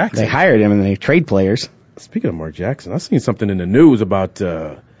 Mark Jackson. They hired him and they trade players. Speaking of Mark Jackson, I've seen something in the news about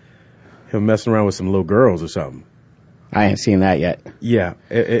him messing around with some little girls or something. I ain't seen that yet. Yeah,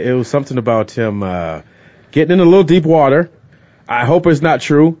 it was something about him getting in a little deep water. I hope it's not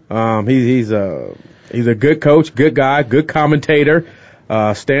true. He's a good coach, good guy, good commentator,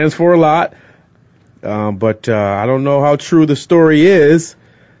 stands for a lot. But I don't know how true the story is.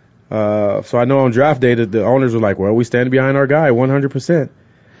 So I know on draft day that the owners were like, well, we stand behind our guy 100%.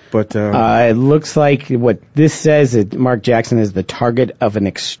 But it looks like what this says is Mark Jackson is the target of an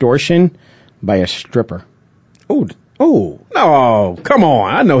extortion by a stripper. Oh, no, come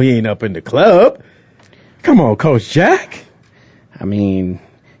on. I know he ain't up in the club. Come on, Coach Jack. I mean,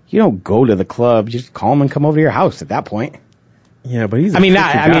 you don't go to the club. You just call him and come over to your house at that point. Yeah, but he's. I'm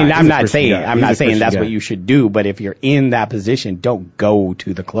not saying that's what you should do. But if you're in that position, don't go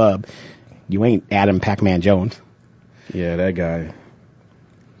to the club. You ain't Adam Pac-Man Jones. Yeah, that guy.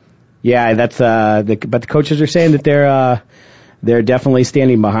 Yeah, that's but the coaches are saying that they're definitely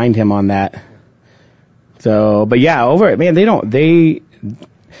standing behind him on that. So, but yeah, the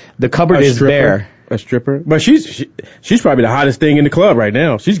cupboard is bare. A stripper, but she's probably the hottest thing in the club right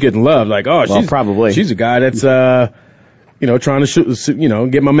now. She's getting love. Like, oh, well, probably. She's a guy that's trying to shoot,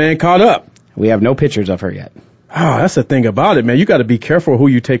 get my man caught up. We have no pictures of her yet. Oh, that's the thing about it, man. You got to be careful who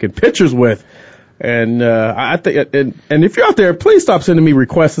you're taking pictures with. And I think, and if you're out there, please stop sending me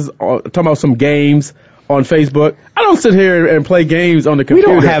requests talking about some games on Facebook. I don't sit here and play games on the computer.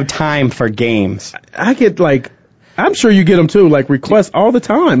 We don't have time for games. I get I'm sure you get them too, requests all the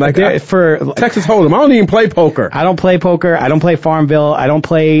time. For Texas Hold'em, I don't even play poker. I don't play poker. I don't play Farmville. I don't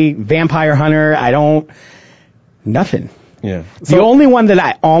play Vampire Hunter. Nothing. Yeah. The only one that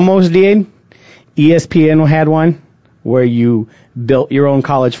I almost did, ESPN had one where you built your own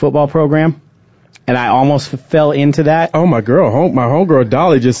college football program, and I almost fell into that. Oh, my homegirl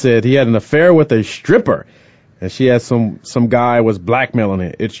Dolly just said he had an affair with a stripper, and she had some guy was blackmailing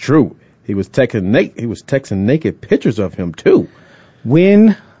it. It's true. He was texting naked pictures of him too.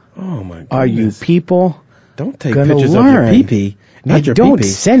 When oh my goodness. Are you people don't take pictures of your pee-pee, not your don't pee-pee.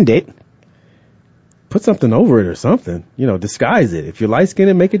 Send it. Put something over it or something. Disguise it. If you're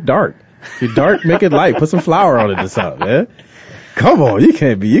light-skinned, make it dark. If you're dark, make it light. Put some flour on it or something, man. Come on, you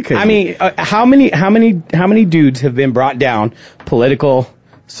can't be. I mean, how many dudes have been brought down, political,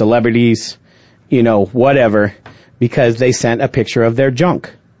 celebrities, whatever, because they sent a picture of their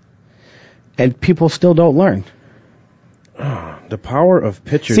junk? And people still don't learn. The power of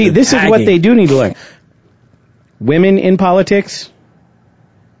pictures. See, this is what they do need to learn. Women in politics,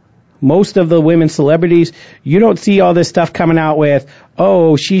 most of the women celebrities, you don't see all this stuff coming out with,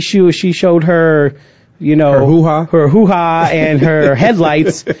 oh, she showed her, her hoo-ha and her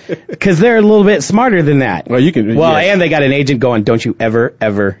headlights, because they're a little bit smarter than that. Well, and they got an agent going, don't you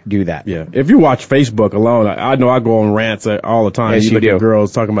ever do that. Yeah. If you watch Facebook alone, I know I go on rants all the time. Yes, you look at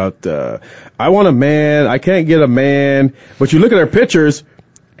girls talking about, I want a man, I can't get a man, but you look at her pictures,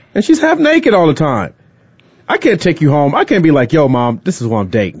 and she's half naked all the time. I can't take you home. I can't be like, yo, mom, this is who I'm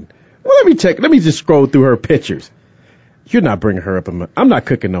dating. Well, let me just scroll through her pictures. You're not bringing her up. I'm not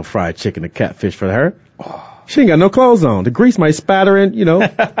cooking no fried chicken or catfish for her. She ain't got no clothes on. The grease might spatter and,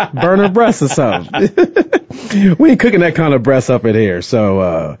 burn her breasts or something. We ain't cooking that kind of breasts up in here.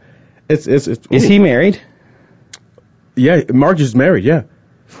 So, it's. Is he married? Yeah, Mark is married. Yeah.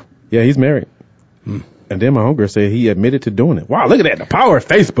 Yeah, he's married. And then my homegirl said he admitted to doing it. Wow, look at that. The power of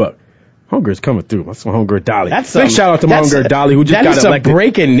Facebook. Homegirl's coming through. That's my homegirl Dolly. Big shout out to my homegirl Dolly who just got elected. That is some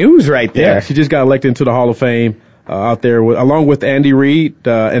breaking news right there. Yeah, she just got elected into the Hall of Fame out there along with Andy Reid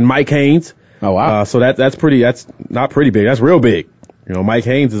and Mike Haynes. Oh wow! So that's not pretty big. That's real big. Mike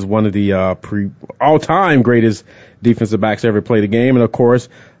Haynes is one of the all-time greatest defensive backs to ever play the game, and of course,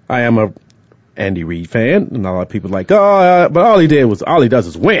 I am a Andy Reid fan. And a lot of people are like, but all he does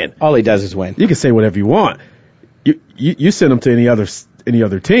is win. All he does is win. You can say whatever you want. You send him to any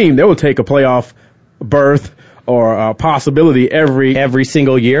other team, they will take a playoff berth or a possibility every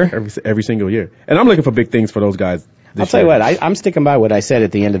single year. Every single year. And I'm looking for big things for those guys. I'll tell you what, I'm sticking by what I said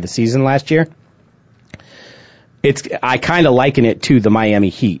at the end of the season last year. I kind of liken it to the Miami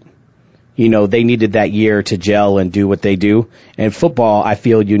Heat. They needed that year to gel and do what they do. And football, I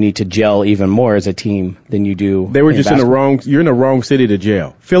feel you need to gel even more as a team than you do. They were just you're in the wrong city to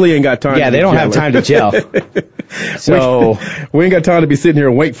gel. Philly ain't got time Yeah, they don't have time to gel. So we ain't got time to be sitting here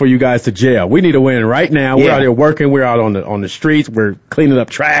and wait for you guys to gel. We need to win right now. We're out here working. We're out on the streets. We're cleaning up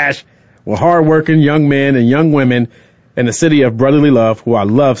trash. We're hardworking young men and young women in the city of brotherly love, who I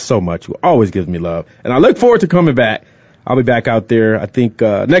love so much, who always gives me love. And I look forward to coming back. I'll be back out there, I think,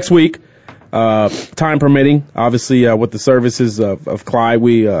 next week, time permitting. Obviously, with the services of Clyde,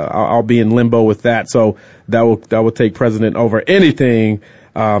 I'll be in limbo with that. So that will take precedent over anything,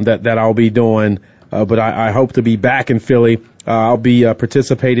 that I'll be doing. But I hope to be back in Philly. I'll be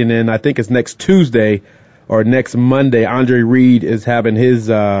participating in, I think it's next Tuesday or next Monday. Andre Reed is having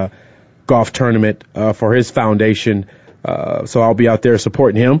his golf tournament for his foundation. So I'll be out there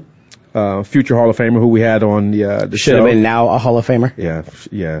supporting him. Future Hall of Famer who we had on the show. Should have been now a Hall of Famer.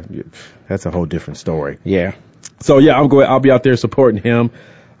 Yeah. That's a whole different story. Yeah. So yeah, I'll be out there supporting him.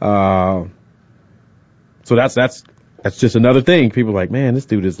 So that's just another thing. People are like, man, this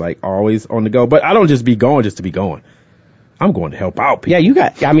dude is like always on the go. But I don't just be going just to be going. I'm going to help out people.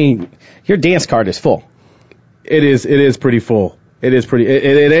 Yeah, your dance card is full. It is pretty full. It is pretty.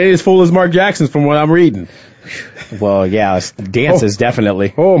 It ain't as full as Mark Jackson's from what I'm reading. Well, yeah, dances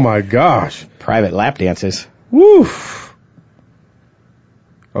definitely. Oh my gosh. Private lap dances. Woo.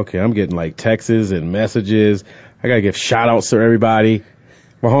 Okay, I'm getting like texts and messages. I gotta give shout outs to everybody.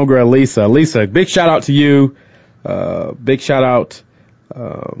 My homegirl Lisa. Lisa, big shout out to you. Big shout out.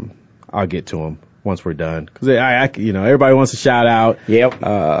 I'll get to him. once we're done. Because everybody wants to shout out. Yep.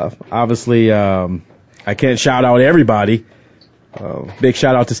 Obviously, I can't shout out everybody. Big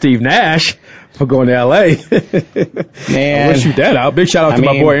shout out to Steve Nash for going to L.A. Man. Let's shoot that out. Big shout out to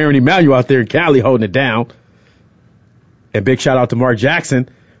my boy Aaron Emanuel out there in Cali holding it down. And big shout out to Mark Jackson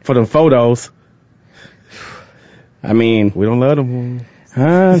for them photos. I mean, we don't let him.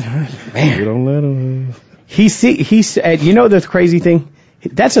 Man. We don't let him. He said, you know the crazy thing?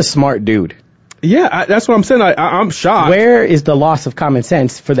 That's a smart dude. Yeah, that's what I'm saying. I'm shocked. Where is the loss of common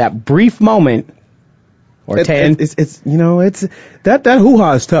sense for that brief moment? Or 10. It's that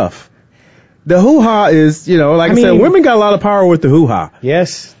hoo-ha is tough. The hoo-ha is, I said, women got a lot of power with the hoo-ha.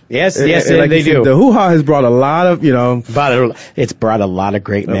 Yes, they do. The hoo-ha has brought a lot of, It's brought a lot of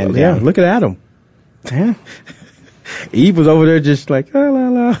great men down. Yeah, look at Adam. Yeah. Eve was over there just like, la, la,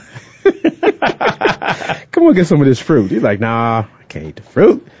 la. Come on, get some of this fruit. He's like, nah, I can't eat the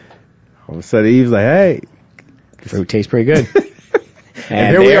fruit. All of a sudden, Eve's like, hey. Fruit tastes pretty good.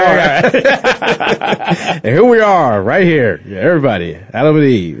 And here we are. And here we are, right here. Yeah, everybody, Adam and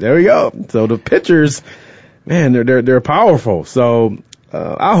Eve. There we go. So the pictures, man, they're powerful. So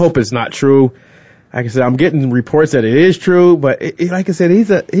I hope it's not true. Like I said, I'm getting reports that it is true, but like I said, he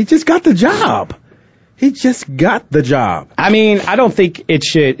just got the job. He just got the job. I mean, I don't think it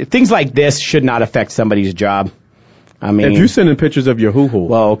should. Things like this should not affect somebody's job. I mean, if you're sending pictures of your hoo-hoo.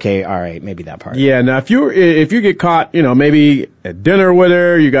 Well, okay, all right, maybe that part. Yeah, now if you get caught, maybe at dinner with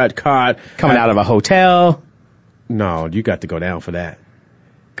her, you got caught coming out of a hotel. No, you got to go down for that.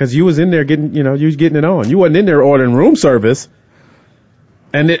 Because you was in there getting, you was getting it on. You wasn't in there ordering room service.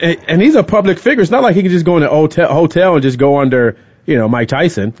 And he's a public figure. It's not like he can just go in a hotel and just go under, Mike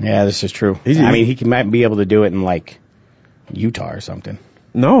Tyson. Yeah, this is true. He might be able to do it in like Utah or something.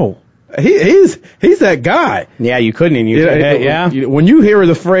 No. He's that guy. Yeah, you couldn't in Utah. Yeah. When you hear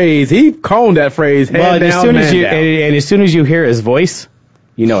the phrase, he coined that phrase. Well, as soon as you hear his voice,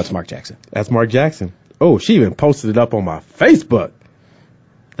 you know it's Mark Jackson. That's Mark Jackson. Oh, she even posted it up on my Facebook.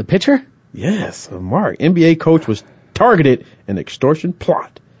 The picture? Yes, Mark, NBA coach was targeted in extortion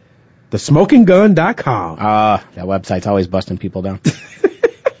plot. TheSmokingGun.com. That website's always busting people down.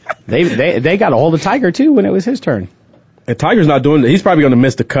 They got a hold of Tiger too when it was his turn. And Tiger's not doing it. He's probably going to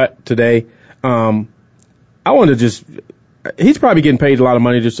miss the cut today. He's probably getting paid a lot of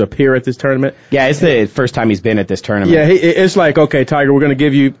money just to appear at this tournament. Yeah, it's the first time he's been at this tournament. Yeah, it's like, okay, Tiger, we're going to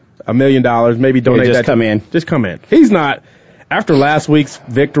give you $1 million. Maybe donate that. Just come in. He's not. After last week's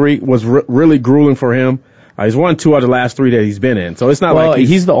victory was really grueling for him. He's won 2 out of the last 3 that he's been in. So it's not like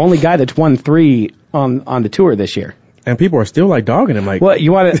he's the only guy that's won 3 on the tour this year. And people are still like dogging him. Like, well,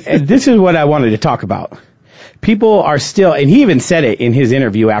 this is what I wanted to talk about. People are still, and he even said it in his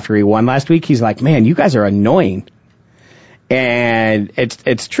interview after he won last week. He's like, man, you guys are annoying. And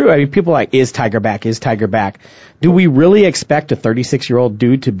it's true. I mean, people are like, is Tiger back? Is Tiger back? Do we really expect a 36-year-old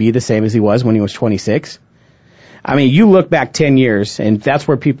dude to be the same as he was when he was 26? I mean, you look back 10 years, and that's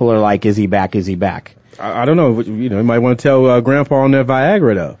where people are like, is he back? Is he back? I don't know. You might want to tell Grandpa on that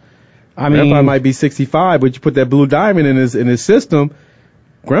Viagra, though. I mean, Grandpa might be 65, but you put that blue diamond in his system.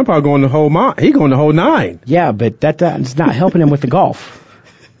 Grandpa going the whole 9. Yeah, but that's not helping him with the golf.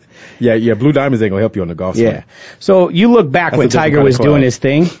 Yeah, blue diamonds ain't gonna help you on the golf. Yeah. So you look back when Tiger was doing his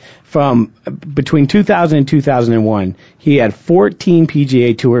thing from between 2000 and 2001, he had 14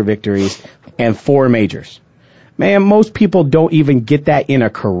 PGA Tour victories and 4 majors. Man, most people don't even get that in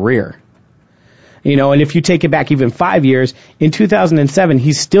a career. And if you take it back even 5 years, in 2007,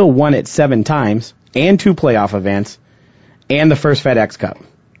 he still won it 7 times and 2 playoff events and the first FedEx Cup.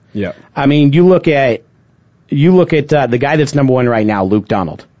 Yeah. I mean, you look at the guy that's number 1 right now, Luke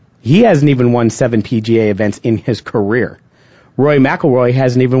Donald. He hasn't even won 7 PGA events in his career. Rory McIlroy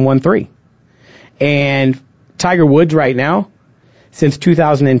hasn't even won 3. And Tiger Woods right now, since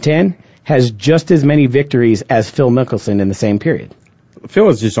 2010, has just as many victories as Phil Mickelson in the same period. Phil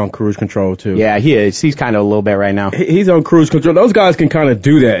is just on cruise control, too. Yeah, he is. He's kind of a little bit right now. He's on cruise control. Those guys can kind of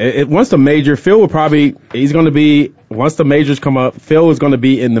do that. Once the major, Phil will probably, once the majors come up, Phil is going to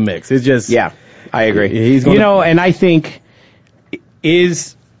be in the mix. It's just. Yeah, I agree. He's gonna, and I think,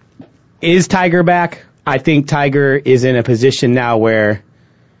 is Tiger back? I think Tiger is in a position now where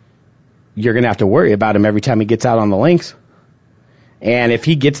you're going to have to worry about him every time he gets out on the links. And if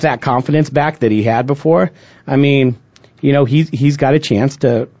he gets that confidence back that he had before, I mean, he's got a chance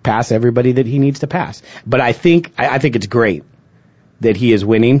to pass everybody that he needs to pass. But I think it's great that he is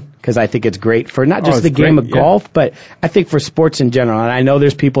winning, because I think it's great for not just the game of golf, but I think for sports in general. And I know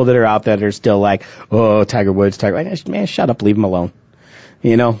there's people that are out there that are still like, oh, Tiger Woods, Tiger. Man, shut up, leave him alone.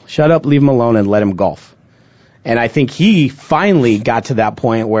 Shut up, leave him alone, and let him golf. And I think he finally got to that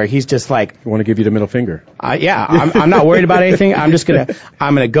point where he's just like, I want to give you the middle finger. I'm not worried about anything. I'm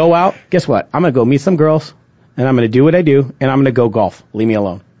gonna go out. Guess what? I'm gonna go meet some girls, and I'm gonna do what I do, and I'm gonna go golf. Leave me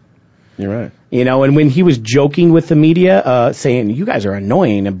alone. You're right. You know, and when he was joking with the media, saying, you guys are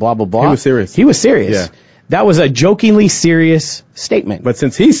annoying and blah, blah, blah. He was serious. Yeah. That was a jokingly serious statement. But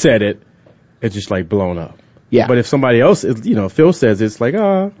since he said it, it's just like blown up. Yeah. But if somebody else, Phil says it's like,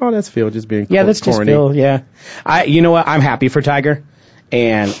 oh, that's Phil just being corny. Yeah, that's just Phil, yeah. You know what? I'm happy for Tiger,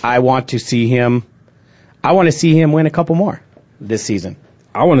 and I want to see him win a couple more this season.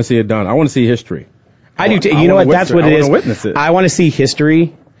 I want to see it done. I want to see history. I do too. You know what? That's what it is. I want to witness it. I want to see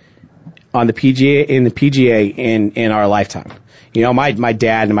history on the PGA in our lifetime. You know, my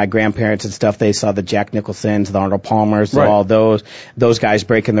dad and my grandparents and stuff, they saw the Jack Nicholsons, the Arnold Palmers, right. All those guys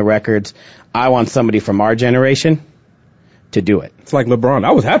breaking the records. I want somebody from our generation to do it. It's like LeBron.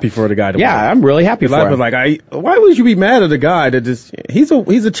 I was happy for the guy to win. Yeah, I'm really happy for him. Was like, why would you be mad at a guy that just, he's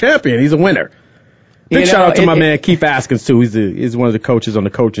a champion, he's a winner. Big shout out to my man Keith Askins too. He's one of the coaches on the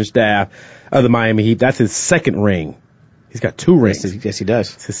coaching staff of the Miami Heat. That's his second ring. He's got 2 rings. Yes, he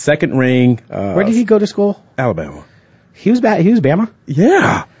does. It's his second ring. Where did he go to school? Alabama. He was Bama?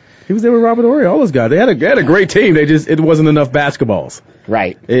 Yeah. He was there with Robert Horry, all those guys. They had a great team. It wasn't enough basketballs.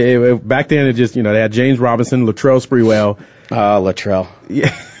 Right. Back then, it just, they had James Robinson, Latrell Sprewell. Oh, Latrell.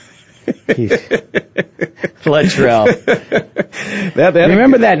 Yeah. Latrell.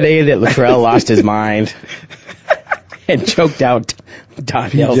 Remember that day that Latrell lost his mind and choked out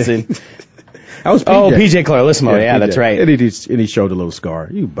Don Nelson? That was PJ. Oh, PJ Clarissimo. Yeah, that's right. And he showed a little scar.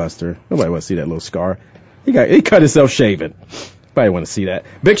 You buster. Nobody wants to see that little scar. He cut himself shaving. Nobody want to see that.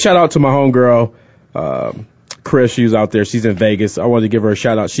 Big shout out to my homegirl, Chris. She's out there. She's in Vegas. I wanted to give her a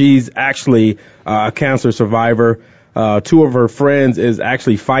shout out. She's actually a cancer survivor. 2 of her friends is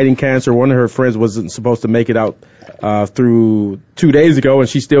actually fighting cancer. One of her friends wasn't supposed to make it out through 2 days ago, and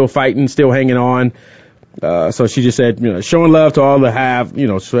she's still fighting, still hanging on. So she just said, showing love to all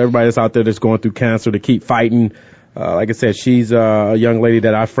the so everybody that's out there that's going through cancer to keep fighting. Like I said, she's a young lady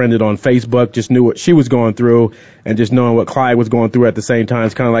that I friended on Facebook, just knew what she was going through, and just knowing what Clyde was going through at the same time,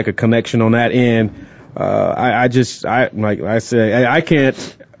 it's kind of like a connection on that end. Like I said, I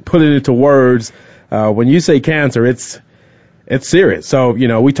can't put it into words. When you say cancer, it's serious. So,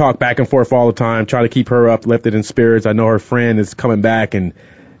 we talk back and forth all the time, try to keep her uplifted in spirits. I know her friend is coming back and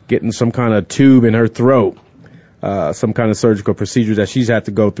getting some kind of tube in her throat, some kind of surgical procedure that she's had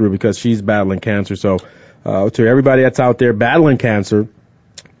to go through because she's battling cancer. So, to everybody that's out there battling cancer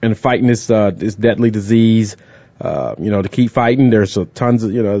and fighting this deadly disease, to keep fighting, there's tons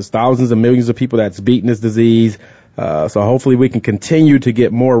of, there's thousands of millions of people that's beating this disease. So hopefully we can continue to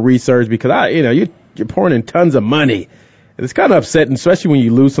get more research because you're pouring in tons of money. It's kind of upsetting, especially when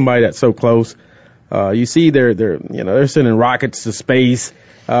you lose somebody that's so close. You see they're sending rockets to space.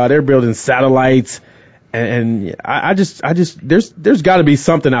 They're building satellites. And I just there's got to be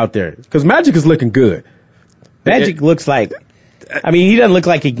something out there because Magic is looking good. Magic looks like, he doesn't look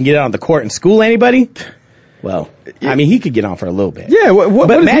like he can get on the court and school anybody. Well, he could get on for a little bit. Yeah,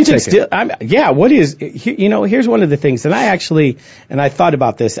 but Magic still, what is, here's one of the things, and I thought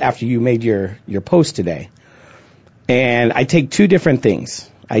about this after you made your post today. And I take 2 different things.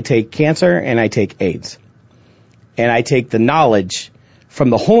 I take cancer and I take AIDS. And I take the knowledge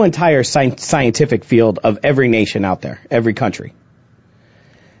from the whole entire scientific field of every nation out there, every country.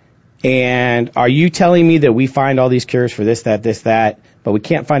 And are you telling me that we find all these cures for this, that, but we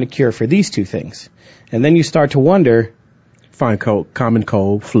can't find a cure for these 2 things? And then you start to wonder, find common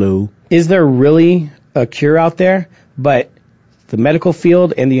cold, flu. Is there really a cure out there? But the medical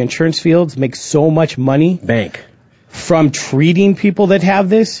field and the insurance fields make so much money from treating people that have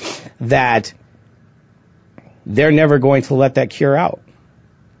this that they're never going to let that cure out.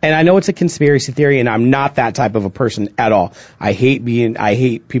 And I know it's a conspiracy theory, and I'm not that type of a person at all. I hate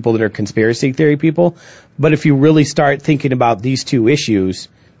people that are conspiracy theory people. But if you really start thinking about these 2 issues,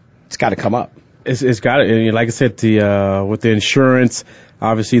 it's got to come up. It's got to, like I said, with the insurance,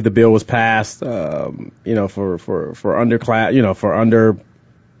 obviously the bill was passed, for underclass, for under,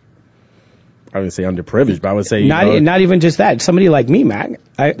 I wouldn't say underprivileged, but I would say not even just that. Somebody like me, Matt.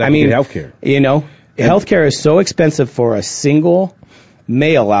 I mean, healthcare. Healthcare is so expensive for a single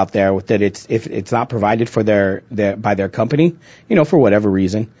male out there that if it's not provided for by their company, for whatever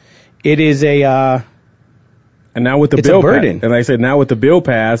reason, it is a. And now with the bill burden, and like I said, now with the bill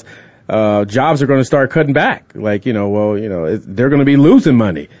passed. Jobs are going to start cutting back. They're going to be losing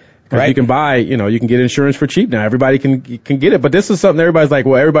money. Right. You can buy, you can get insurance for cheap now. Everybody can get it. But this is something everybody's like,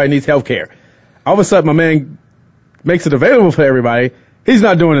 well, everybody needs health care. All of a sudden, my man makes it available for everybody, He's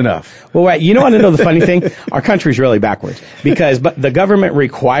not doing enough. Well, right. You know what? I know the funny thing? Our country's really backwards because the government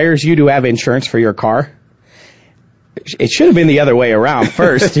requires you to have insurance for your car. It should have been the other way around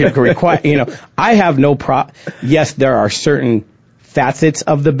first. I have no Yes, there are certain facets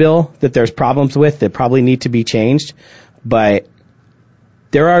of the bill that there's problems with that probably need to be changed, but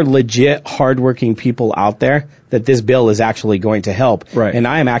there are legit hardworking people out there that this bill is actually going to help. Right. And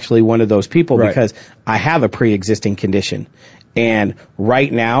I am actually one of those people right. because I have a pre-existing condition. And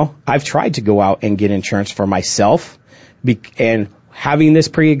right now, I've tried to go out and get insurance for myself. And having this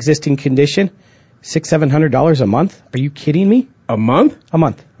pre-existing condition, $600-700 a month? Are you kidding me? A month? A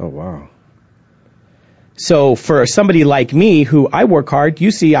month. Oh, wow. So for somebody like me, who I work hard,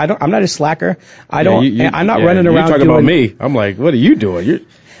 you see, I'm not a slacker. I'm not running around. You're talking about me. I'm like, what are you doing?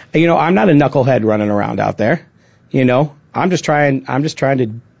 I'm not a knucklehead running around out there. I'm just trying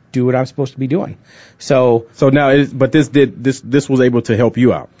to do what I'm supposed to be doing. So now, this was able to help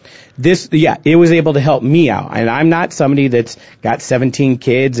you out. It was able to help me out. And I'm not somebody that's got 17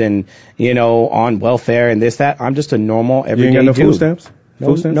 kids and, on welfare and this, that. I'm just a normal everyday dude. You ain't got no food stamps?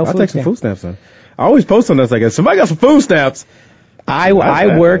 No I'll take some food stamps then. I always post on this like, somebody got some food stamps. I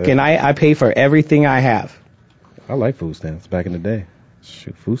work and I pay for everything I have. I like food stamps back in the day.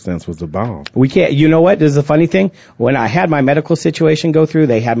 Shoot, food stamps was the bomb. We can't, you know what? This is a funny thing. When I had my medical situation go through,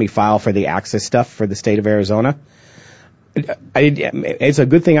 they had me file for the access stuff for the state of Arizona. It's a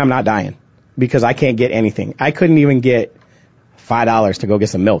good thing I'm not dying because I can't get anything. I couldn't even get $5 to go get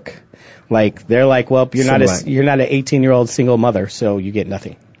some milk. They're like, well, you're not an 18-year-old single mother, so you get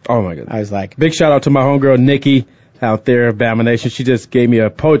nothing. Oh my goodness. I was like, big shout out to my homegirl Nikki out there, Bama Nation. She just gave me a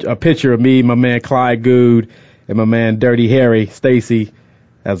picture of me, my man Clyde Good, and my man Dirty Harry, Stacy,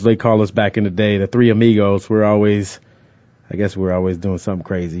 as they call us back in the day, the three amigos. We're always doing something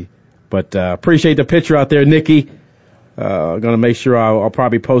crazy. But appreciate the picture out there, Nikki. Gonna make sure I'll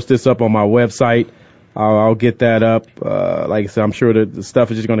probably post this up on my website. I'll get that up. Like I said, I'm sure the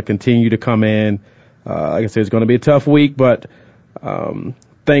stuff is just gonna continue to come in. Like I said, it's gonna be a tough week, but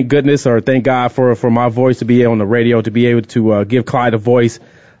thank goodness or thank God for my voice to be on the radio, to be able to give Clyde a voice,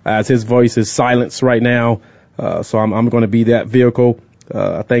 as his voice is silenced right now. So I'm going to be that vehicle.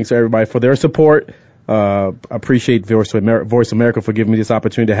 Thanks to everybody for their support. Appreciate Voice America for giving me this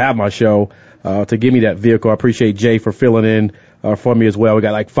opportunity to have my show, to give me that vehicle. I appreciate Jay for filling in for me as well. We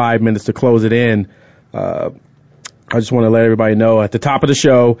got like 5 minutes to close it in. I just want to let everybody know at the top of the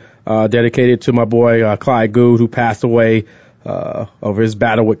show, dedicated to my boy Clyde Good, who passed away over his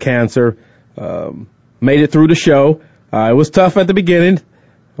battle with cancer. Made it through the show. It was tough at the beginning.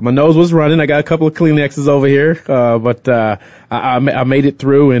 My nose was running. I got a couple of Kleenexes over here, but I made it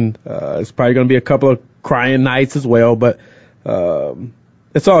through, and it's probably going to be a couple of crying nights as well. But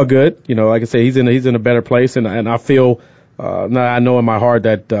it's all good. Like I say, he's in a better place, and I feel I know in my heart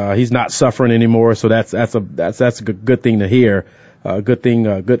that he's not suffering anymore. So that's a good thing to hear.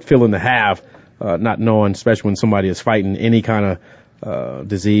 Good feeling to have. Not knowing, especially when somebody is fighting any kind of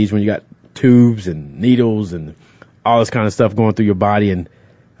disease, when you got tubes and needles and all this kind of stuff going through your body. And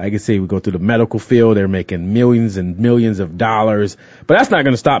I can say we go through the medical field, they're making millions and millions of dollars, but that's not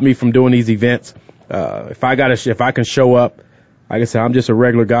going to stop me from doing these events. If I can show up, like I said, I'm just a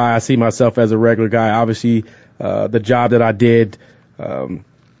regular guy. I see myself as a regular guy. Obviously, the job that I did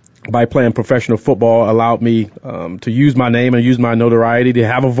by playing professional football allowed me to use my name and use my notoriety to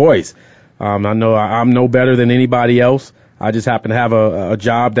have a voice. I know I'm no better than anybody else. I just happen to have a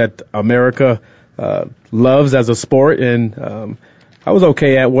job that America loves as a sport, and I was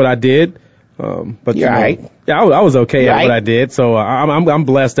okay at what I did. But you're right. Yeah, I was okay at what I did. So I'm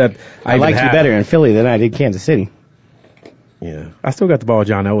blessed that I liked you better in Philly than I did Kansas City. Yeah, I still got the ball with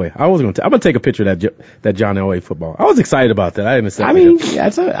John Elway. I'm gonna take a picture of that John Elway football. I was excited about that. I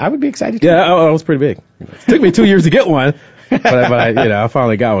would be excited too. Yeah, I was pretty big. It took me 2 years to get one, but I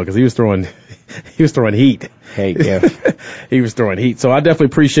finally got one because he was throwing heat. Hey, Jeff. He was throwing heat. So I definitely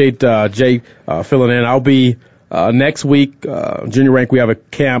appreciate Jay filling in. I'll be next week, junior rank. We have a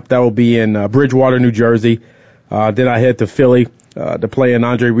camp that will be in Bridgewater, New Jersey. Then I head to Philly to play in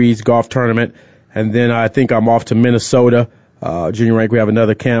Andre Reed's golf tournament, and then I think I'm off to Minnesota. Junior rank, we have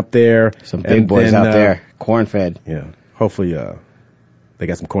another camp there. Some big boys out there, corn-fed. Yeah, hopefully they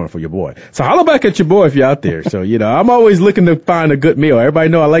got some corn for your boy. So holler back at your boy if you're out there. So, I'm always looking to find a good meal. Everybody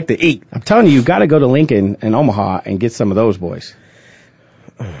know I like to eat. I'm telling you, got to go to Lincoln and Omaha and get some of those boys.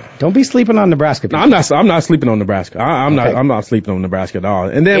 Don't be sleeping on Nebraska people. No, I'm not sleeping on Nebraska. I'm not sleeping on Nebraska at all.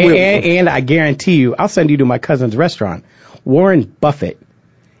 And then and I guarantee you, I'll send you to my cousin's restaurant. Warren Buffett,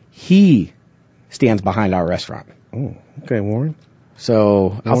 he stands behind our restaurant. Oh, okay, Warren.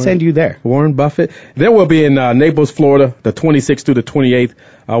 So I'll send you there. Warren Buffett. Then we'll be in Naples, Florida, the 26th through the 28th.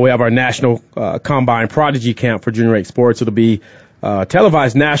 We have our National Combine Prodigy Camp for Junior 8 Sports. It'll be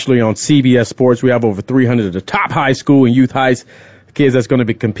televised nationally on CBS Sports. We have over 300 of the top high school and youth highs kids that's going to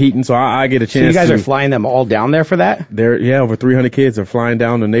be competing. So I get a chance. So you guys are flying them all down there for that? Over 300 kids are flying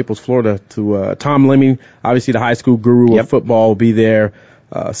down to Naples, Florida to Tom Lemming, obviously the high school guru of football, will be there.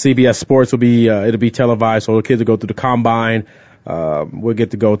 CBS Sports will be it'll be televised, so the kids will go through the combine. We'll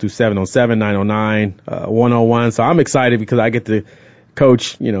get to go through 707, 909, 101. So I'm excited because I get to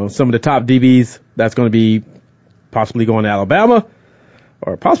coach, some of the top DBs that's going to be possibly going to Alabama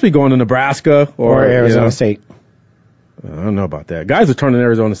or possibly going to Nebraska or Arizona State. I don't know about that. Guys are turning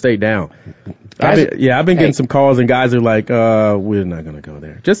Arizona State down. I've been getting some calls and guys are like, we're not going to go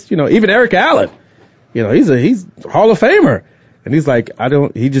there. Just, even Eric Allen, he's Hall of Famer. And he's like,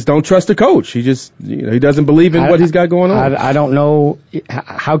 he just don't trust the coach. He just, he doesn't believe in what he's got going on. I don't know.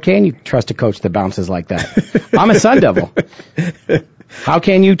 How can you trust a coach that bounces like that? I'm a Sun Devil. How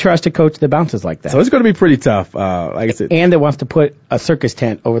can you trust a coach that bounces like that? So it's going to be pretty tough. Like I said. And that wants to put a circus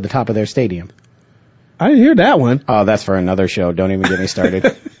tent over the top of their stadium. I didn't hear that one. Oh, that's for another show. Don't even get me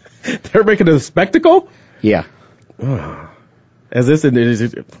started. They're making it a spectacle? Yeah. As this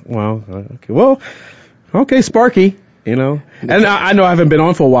is, okay, Sparky, And I know I haven't been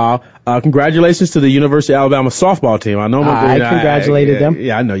on for a while. Congratulations to the University of Alabama softball team. I know I congratulated them.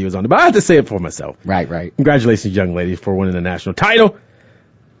 Yeah, I know you was on it, but I have to say it for myself. Right. Congratulations, young ladies, for winning the national title.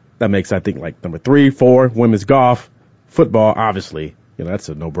 That makes, I think, like number 3, 4, women's golf, football, obviously. That's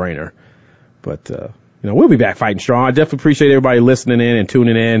a no-brainer. But, we'll be back fighting strong. I definitely appreciate everybody listening in and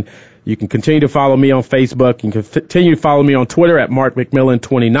tuning in. You can continue to follow me on Facebook. You can continue to follow me on Twitter at Mark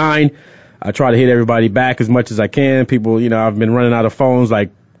McMillan29. I try to hit everybody back as much as I can. People, I've been running out of phones like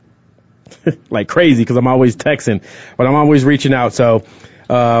crazy because I'm always texting, but I'm always reaching out. So,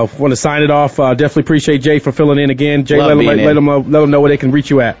 want to sign it off. Definitely appreciate Jay for filling in again. Jay, let them know where they can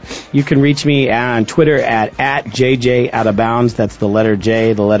reach you at. You can reach me on Twitter at JJ Out of Bounds. That's the letter J,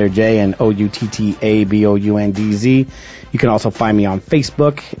 and OUTTABOUNDZ. You can also find me on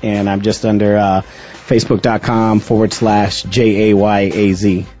Facebook, and I'm just under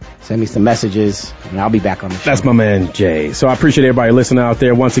Facebook.com/JAYAZ. Send me some messages, and I'll be back on the show. That's my man, Jay. So I appreciate everybody listening out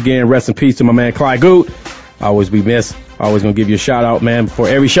there. Once again, rest in peace to my man, Clyde Goot. Always be missed. Always going to give you a shout out, man, before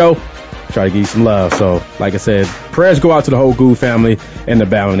every show. Try to give you some love. So, like I said, prayers go out to the whole Goot family and the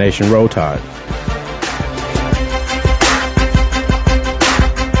Battle Nation. Roll Tide.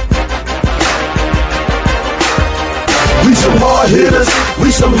 We some hard hitters. We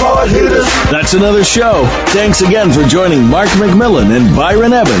some hard hitters. That's another show. Thanks again for joining Mark McMillan and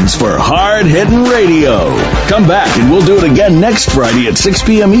Byron Evans for Hard Hittin' Radio. Come back and we'll do it again next Friday at 6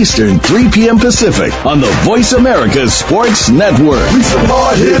 p.m. Eastern, 3 p.m. Pacific on the Voice America Sports Network. We some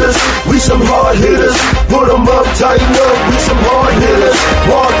hard hitters. We some hard hitters. Put them up, tighten up. We some hard hitters.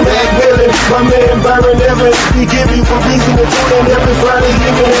 Mark McMillan, my man Byron Evans. We give you a reason to tune in every Friday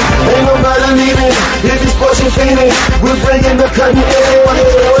evening. Ain't nobody leaving. If it's pushing Phoenix, we're bringing the cutting edge.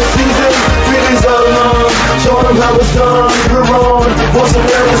 Sports season, feelings are long. Show them how it's done. We're on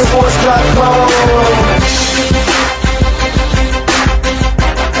VoiceAmericaSports.com.